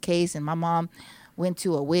beat this case. And my mom went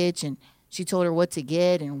to a witch and she told her what to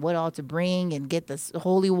get and what all to bring and get the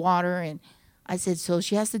holy water. And I said, so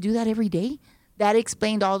she has to do that every day? That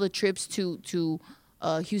explained all the trips to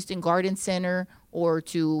Houston Garden Center or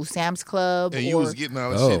to Sam's Club. And you was getting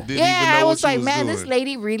all that Oh. shit. Didn't even Yeah, know I what was you like, was man, doing. this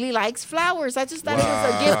lady really likes flowers. I just thought it was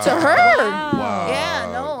Wow. a gift to her. Wow.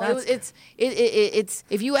 Yeah, no, it's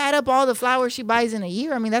if you add up all the flowers she buys in a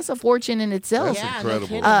year, I mean, that's a fortune in itself. That's Yeah, no incredible.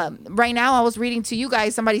 kidding. Right now, I was reading to you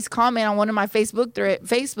guys somebody's comment on one of my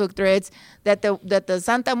Facebook threads that the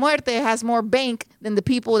Santa Muerte has more bank than the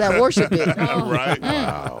people that worship it. Right?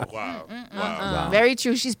 Mm. Wow. Very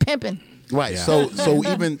true. She's pimping. Right.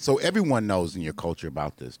 So everyone knows in your culture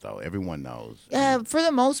about this, though. Everyone knows. For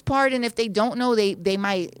the most part, and if they don't know, they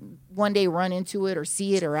might one day run into it or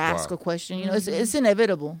see it or ask Wow. a question. It's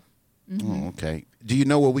inevitable. Oh, okay. Do you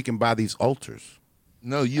know where we can buy these altars?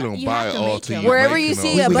 No, you don't You buy have it to all make till them. you Wherever make you it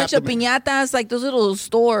see all. a We bunch have of to piñatas, like those little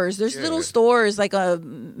stores. There's Yeah. little stores, like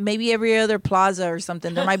maybe every other plaza or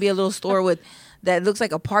something. There might be a little store that looks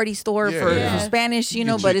like a party store for Yeah. Spanish, You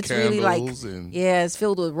know, get but your it's really like candles and- it's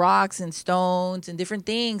filled with rocks and stones and different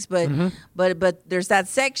things. But there's that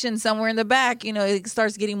section somewhere in the back. It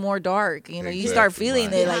starts getting more dark. You start Exactly. feeling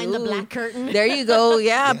Right. it Behind like the ooh. black curtain. There you go.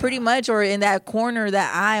 Yeah, pretty much. Or in that corner,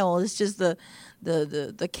 that aisle. It's just the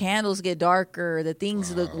candles get darker. The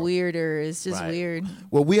things look weirder. It's just Right. weird.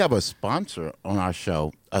 Well, we have a sponsor on our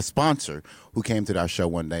show, a sponsor who came to our show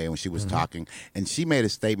one day and she was talking, and she made a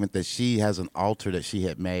statement that she has an altar that she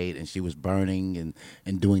had made, and she was burning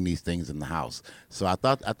and doing these things in the house. So I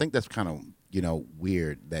think that's kind of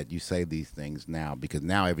weird that you say these things now, because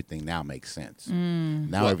now everything now makes sense.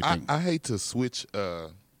 Now Well, everything. I hate to switch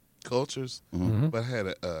cultures, but I had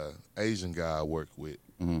a Asian guy I work with,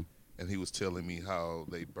 and he was telling me how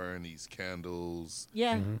they burn these candles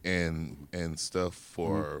Yeah. and stuff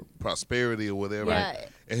for prosperity or whatever. Yeah.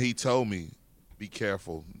 And he told me, be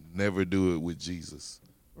careful, never do it with Jesus.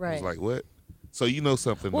 I Right. was like, what? So you know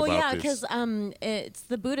something Well, about yeah, this. because it's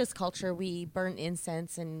the Buddhist culture. We burn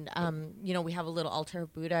incense, and we have a little altar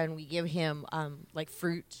of Buddha, and we give him like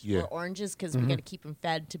fruit Yeah. or oranges because we got to keep him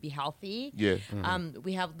fed to be healthy. Yeah.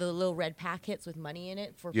 We have the little red packets with money in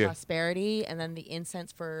it for Yeah. prosperity, and then the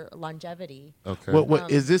incense for longevity. Okay. what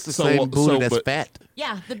is this the So- same Buddha so- that's but- fat?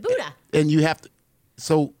 Yeah, the Buddha. And you have to,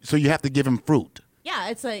 so you have to give him fruit. Yeah,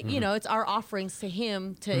 it's like it's our offerings to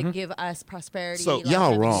him to give us prosperity. So-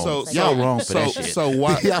 Y'all longevity, wrong. things like Y'all that. wrong for that shit. So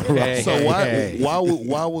why? Y'all wrong. So why? Hey.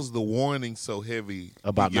 Why was the warning so heavy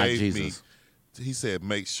About he not gave Jesus? Me? He said,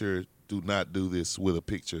 "Make sure do not do this with a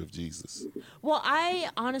picture of Jesus." Well, I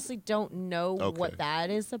honestly don't know Okay. what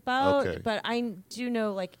that is about, Okay. but I do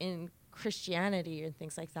know, like in Christianity and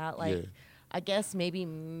things like that, like Yeah. I guess maybe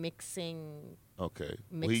mixing. Okay.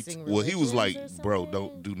 Mixing Well, he was like, religions or "Bro,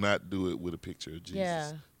 something? do not do it with a picture of Jesus.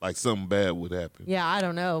 Yeah. Like something bad would happen." Yeah, I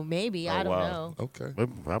don't know. Maybe I Oh, don't wow. know. Okay. Well,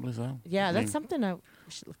 probably so. Yeah, that's something we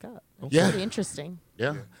should look up. That's Yeah. pretty interesting.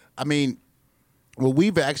 Yeah. I mean, well,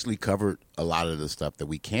 we've actually covered a lot of the stuff that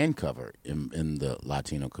we can cover in the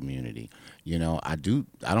Latino community. I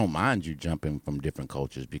don't mind you jumping from different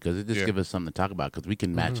cultures, because it just Yeah. gives us something to talk about, because we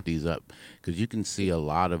can match these up, because you can see a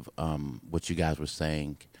lot of what you guys were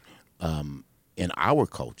saying in our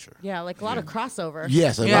culture. Yeah, like a lot of crossover.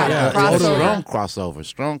 Yes, a Yeah. lot. Yeah.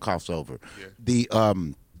 Strong crossover. The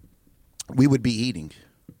we would be eating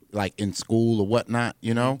like in school or whatnot,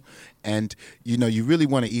 and you really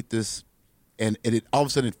want to eat this, and it all of a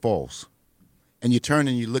sudden it falls, and you turn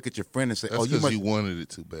and you look at your friend and say, That's "Oh, you because must." you wanted it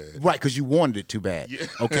too bad. Right, because you wanted it too bad.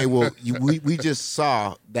 Okay, well, we just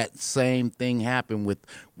saw that same thing happen with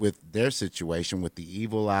their situation with the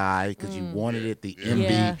evil eye, because you wanted it, the envy,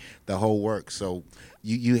 Yeah. the whole work. So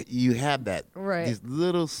you have that, Right. these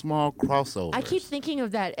little small crossovers. I keep thinking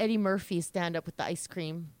of that Eddie Murphy stand up with the ice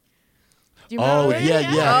cream. Do you Oh remember? yeah.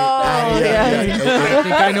 Oh, yeah. I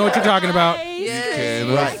think I know what you're talking about. You Yeah. can't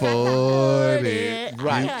Right. afford it.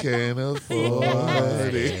 Right. You can't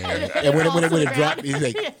afford it. And when it dropped,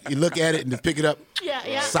 you look at it and just pick it up. Yeah,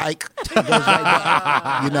 yeah. Psych. It goes right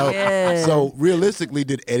back. Yeah. So realistically,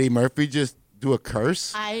 did Eddie Murphy just do a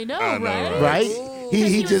curse? I know, I know, right? Right? He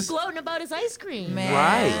He was just gloating about his ice cream. Man,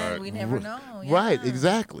 Right. we never know. Yeah. right,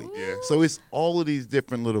 exactly. Yeah. So it's all of these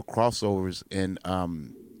different little crossovers in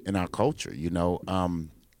our culture,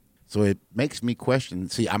 So it makes me question.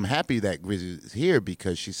 See, I'm happy that Grizzly is here,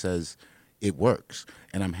 because she says it works,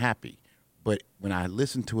 and I'm happy. But when I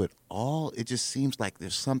listen to it all, it just seems like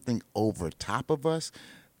there's something over top of us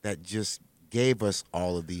that just gave us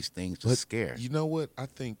all of these things to scare. You know what? I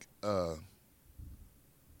think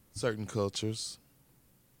certain cultures,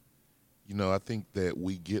 I think that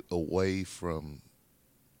we get away from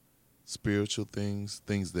spiritual things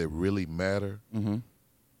that really matter. Mm-hmm.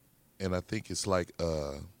 And I think it's like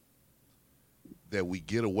that we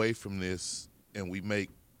get away from this and we make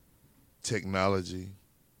technology,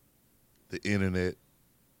 the internet,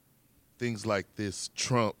 things like this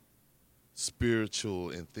trump spiritual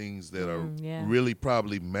and things that are really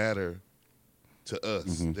probably matter to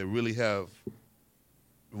us, that really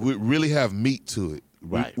have meat to it.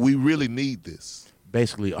 Right. We really need this.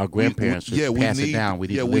 Basically, our grandparents just pass it down. We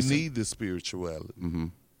need the spirituality. Mm-hmm.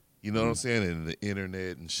 You know what I'm saying? And the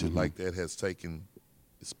internet and shit like that has taken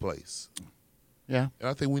its place. Yeah. And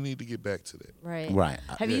I think we need to get back to that. Right.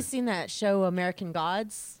 Have you seen that show, American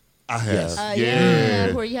Gods? I have.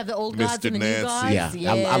 Yeah, where you have the old gods Mr. and the new Nancy. gods.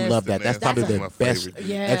 Yeah, Yes. I love that. That's probably That's the my best favorite.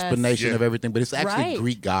 Yes. explanation of everything. But it's actually Right.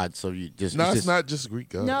 Greek gods, so you just No, it's it's just, not just Greek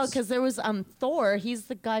gods. No, because there was Thor. He's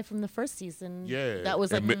the guy from the first season. Yeah. That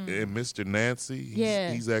was like and Mr. Nancy,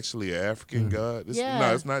 Yeah. he's actually an African god.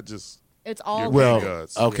 No, it's not just it's all You're well, Greek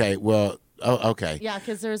gods. okay, well, okay. Yeah,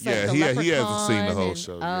 because there's like Yeah, the he leprechaun hasn't seen the whole and-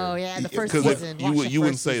 show. Oh yeah, the first 'Cause season. Watch the you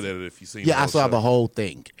wouldn't first say season. that if you seen. Yeah, the I saw show. the whole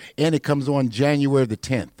thing, and it comes on January the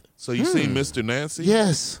 10th. So you seen Mr. Nancy?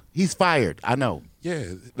 Yes, he's fired. I know. Yeah,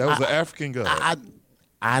 that was an African god.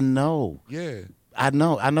 I know. Yeah. I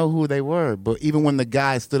know who they were, but even when the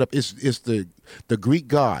guy stood up, it's the Greek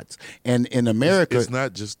gods, and in America, It's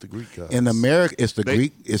not just the Greek gods. in America, it's the they,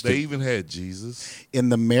 Greek. It's they the, even had Jesus.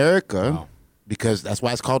 in America, because that's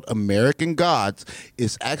why it's called American Gods.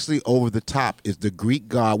 It's actually over the top. It's the Greek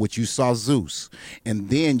god, which you saw Zeus, and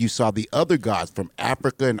then you saw the other gods from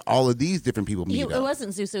Africa and all of these different people meet It up.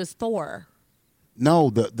 wasn't Zeus. It was Thor. No,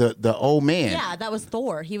 the old man. Yeah, that was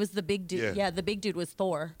Thor. He was the big dude. Yeah. Yeah, the big dude was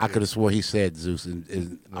Thor. I could have swore he said Zeus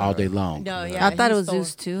all day long. No, yeah, I thought it he's was Thor.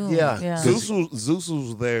 Zeus too. Yeah. Zeus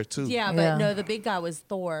was there too. Yeah, but Yeah. no, the big guy was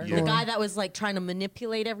Thor. Yeah. The guy that was like trying to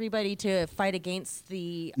manipulate everybody to fight against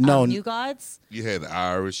the No. new gods. You had the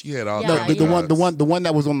Irish. You had all Yeah, No, kinds the, of the gods. one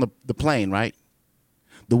that was on the plane, right?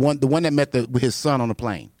 The one that met with his son on the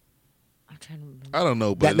plane. I'm trying to remember. I don't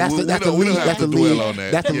know, but That's the we don't lead- have that's to the dwell lead- on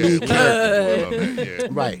that. that's the Yeah, lead we don't have to dwell on that, yeah.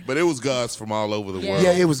 Right. But it was gods from all over the Yeah. world.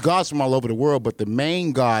 Yeah, it was gods from all over the world, but the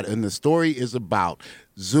main god in the story is about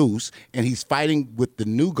Zeus, and he's fighting with the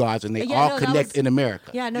new gods, and they Yeah, all no, that connect was- in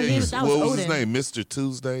America. Yeah, no, Yeah, that was what was Odin. his name? Mr.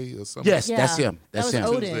 Tuesday or something? Yes, Yeah, that's him. That's that was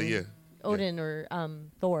him. Odin. Tuesday, yeah. Odin or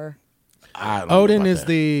Thor. I don't know Odin about is that.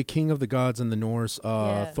 the king of the gods in the Norse.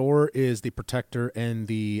 Yeah. Thor is the protector and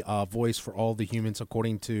the voice for all the humans,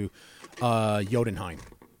 according to Jotunheim.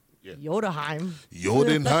 Yodaheim.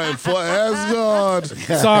 Jotunheim for Asgard.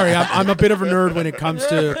 Sorry, I'm a bit of a nerd when it comes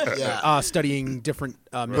to studying different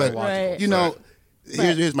mythology. Right. You know,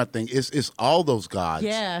 here's my thing. It's all those gods.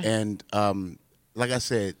 Yeah. And like I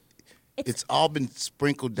said, it's all been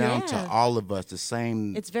sprinkled down to Yeah. all of us the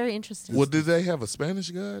same. It's very interesting. Well, did they have a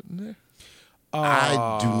Spanish god in there?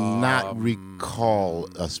 I do not recall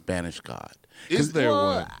a Spanish god. Is there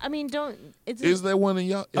well, one? I mean, don't. It's Is there one in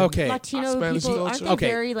y'all? in Okay. Latino Spanish people aren't culture? they Okay.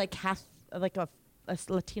 very like like a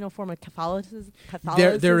Latino form of Catholicism?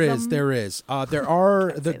 There is. There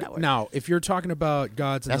are say that word. now. If you're talking about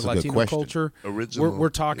gods in That's the a good Latino question. culture, Original. we're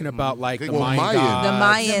talking about like the Well, Mayan Mayan. gods,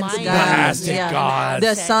 The Mayans, Mayans. gods, The yeah. gods.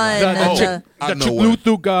 the sun, the, and Oh. the, I the know one.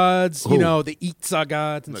 Chicxulub gods, Who? you know, the Itza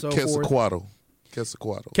gods and so forth. Quetzalcoatl.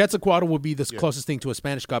 Quetzalcoatl. Quetzalcoatl would be the closest thing to a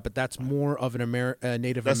Spanish god, but that's more of an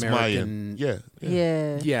Native That's American. Mayan. Yeah.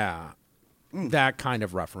 yeah. Yeah. That kind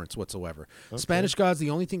of reference whatsoever. Spanish gods, the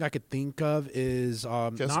only thing I could think of is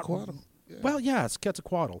Quetzalcoatl. Well, yes,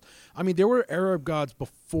 Quetzalcoatl. I mean, there were Arab gods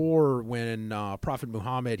before when Prophet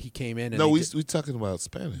Muhammad he came in. And No, they we did- talking about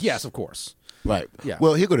Spanish. yes, of course. Right. Yeah.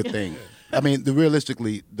 Well, here go the thing. I mean,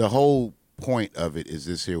 realistically, the whole point of it is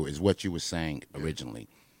this here is what you were saying originally.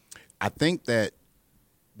 I think that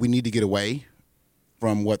we need to get away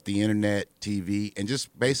from what the internet, TV, and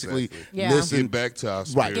just basically Yeah. listen. Get back to our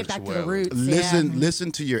Right. Get back to the spirituality. roots.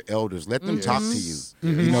 Listen to your elders. Let them talk to you.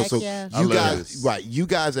 Mm-hmm. You know, Heck so yeah. I you love guys, this. right? You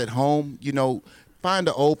guys at home, you know, find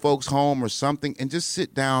an old folks' home or something, and just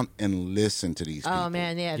sit down and listen to these people. Oh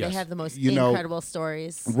man, yeah, Yes. they have the most You know- incredible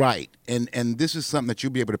stories. Right. And this is something that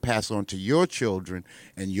you'll be able to pass on to your children,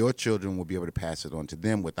 and your children will be able to pass it on to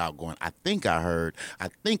them without going, I think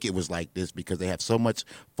it was like this, because they have so much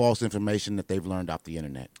false information that they've learned off the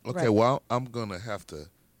internet. Okay, well, I'm going to have to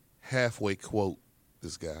halfway quote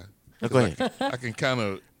this guy. Go ahead. I can kind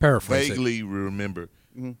of Paraphrase it. vaguely remember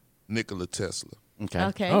Nikola Tesla. Okay.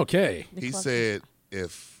 Okay. Okay. He Nikola said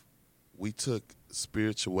if we took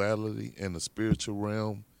spirituality and the spiritual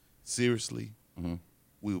realm, seriously,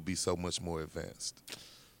 we would be so much more advanced.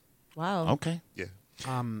 Wow. Okay. Yeah.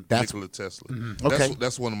 That's Nikola Tesla. Okay.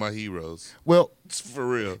 That's one of my heroes. well. For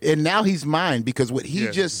real. And now he's mine because what he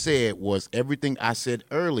Yeah. just said was everything I said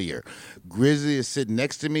earlier. Grizzly is sitting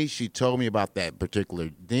next to me. She told me about that particular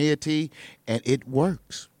deity, and it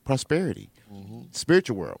works. Prosperity,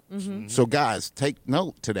 spiritual world. So guys, take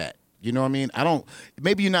note to that. You know what I mean? I don't.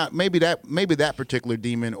 Maybe you're not. Maybe that particular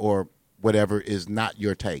demon or whatever is not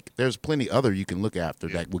your take. There's plenty other you can look after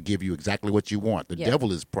that will give you exactly what you want. The Yeah.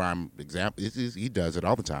 devil is prime example. He does it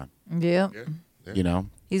all the time. Yeah. Yeah. You know.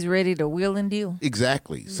 He's ready to wheel and deal.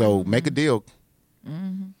 Exactly. So make a deal.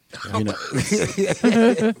 You know.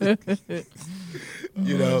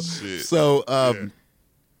 You know. shit. So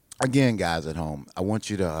again, guys at home, I want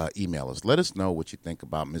you to email us. Let us know what you think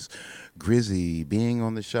about Miss Grizzy being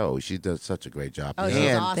on the show. She does such a great job. Oh, she's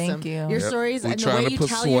And- awesome. Thank you. Your Yep. stories We're and the trying way to you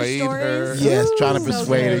tell your persuade her. stories. Yes, trying to so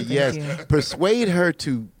persuade her. good. Yes, Thank persuade her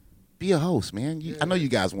to be a host, man. I know you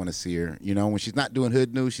guys want to see her. You know, when she's not doing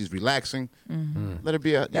hood news, she's relaxing. Let her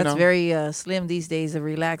be a. That's very slim these days to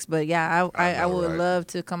relax. But yeah, I know, would right? love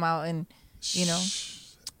to come out and, you know,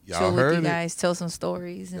 Y'all chill with heard you it. guys, tell some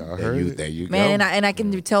stories. And, Y'all There heard you, it. there you man, go. and I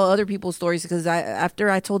can tell other people's stories because after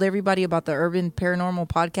I told everybody about the Urban Paranormal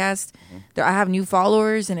podcast, I have new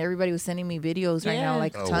followers and everybody was sending me videos right now, Yeah.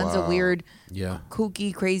 like Oh, tons wow. of weird, Yeah.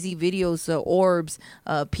 kooky, crazy videos, orbs,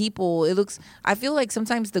 people. It looks. I feel like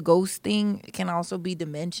sometimes the ghost thing can also be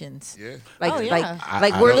dimensions. Yeah. Like, Oh, yeah.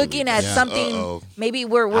 like I we're don't- looking at yeah. something. Uh-oh. Maybe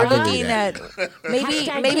we're I believe looking that. at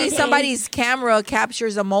maybe somebody's camera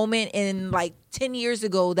captures a moment in like 10 years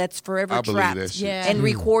ago that's forever I believe trapped that shit. Yeah. and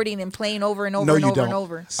recording and playing over and over No, and you over don't. and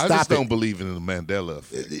over. I Stop just don't it. believe in the Mandela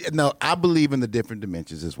effect. No, I believe in the different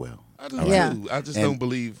dimensions as well. I do Yeah. too. I just And- don't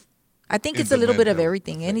believe. I think In it's a the little bit of Mandela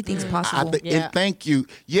everything. Anything's possible. Yeah. And thank you.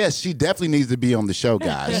 Yes, she definitely needs to be on the show,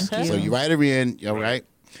 guys. Thank you. So you write her in, all right?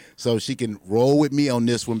 So she can roll with me on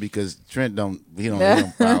this one because Trent don't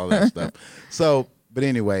follow that stuff. So, but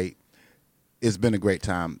anyway, it's been a great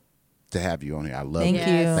time to have you on here. I love Thank it.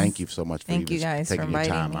 you. Thank you so much for Thank you even guys for taking your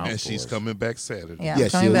inviting time me. out. And for she's us. coming back Saturday. Yeah, Yeah,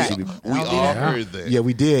 I'm coming back. she'll be- We I'll be all there. heard that. Yeah,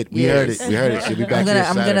 we did. We heard it. Yes. We heard it. She'll be back here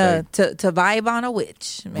I'm Saturday. gonna to vibe on a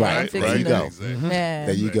witch. Man. I'm Right, fixing there you to- go. Exactly. Man.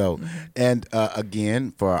 There you go. And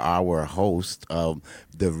again, for our host,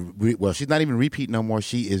 she's not even repeat no more.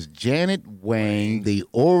 She is Janet Wayne, the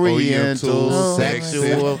Oriental Oriental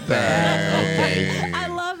Sexual Sexy Fan. Okay. I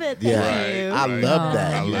love it. Thank Yeah, you. I love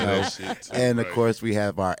that. I you love know? that shit too. And of Right. course, we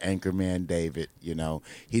have our anchor man, David. You know,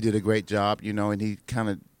 he did a great job. You know, and he kind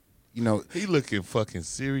of, you know, He looking fucking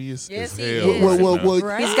serious Yes, as he hell. is. right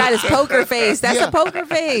now. He's got his poker face. That's Yeah. a poker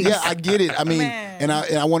face. yeah, I get it. I mean, Man. and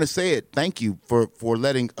I want to say it. Thank you for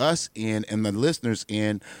letting us in and the listeners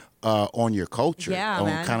in on your culture, Yeah, on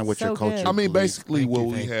man. kind of what So your culture. good. I mean, believes. basically, what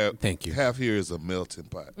we thank you. have here is a melting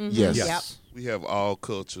pot. Yes. Yep. Yes. We have all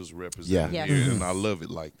cultures represented Yeah. here, Yes. and I love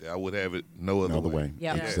it like that. I would have it no other Another way. way.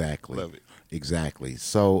 Yeah. Exactly. Love it. Exactly.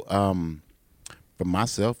 So, for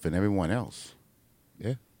myself and everyone else,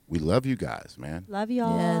 Yeah. we love you guys, man. Love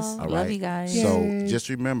y'all. Yes. All Love right. you guys. So just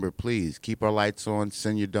remember, please keep our lights on,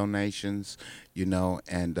 send your donations, you know,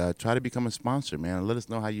 and try to become a sponsor, man. And let us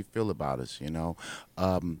know how you feel about us, you know.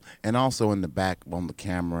 And also in the back on the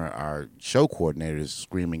camera, our show coordinator is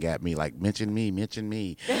screaming at me like, mention me, mention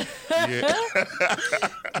me. Yeah.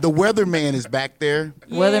 The weatherman is back there.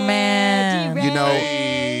 Weatherman. D-Ray. You know,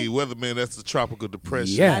 Hey, weatherman, that's the tropical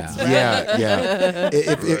depression. Yeah. Yeah.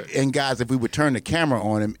 And guys, if we would turn the camera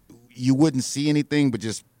on him, you wouldn't see anything but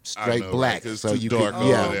just straight know, black. right? 'Cause it's So too you dark could, over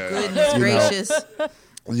yeah. there. Goodness You know. gracious.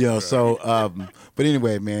 Yeah, so but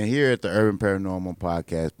anyway, man, here at the Urban Paranormal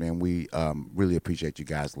Podcast, man, we really appreciate you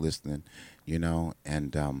guys listening, you know,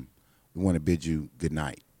 and we want to bid you good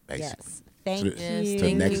night, basically. Yes. Thank To you. the- Yes, to the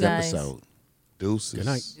thank next you guys. episode. Deuces. Good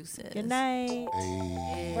night. Good night.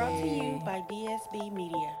 Brought to you by DSB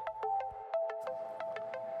Media.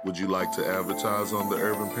 Would you like to advertise on the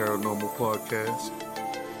Urban Paranormal Podcast?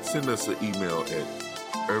 Send us an email at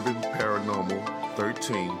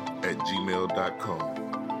urbanparanormal13@gmail.com.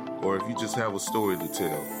 Or if you just have a story to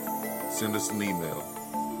tell, send us an email.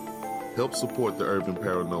 Help support the Urban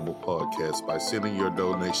Paranormal Podcast by sending your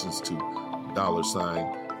donations to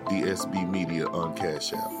 $DSB Media on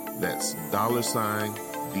Cash App. That's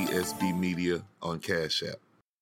 $DSB Media on Cash App.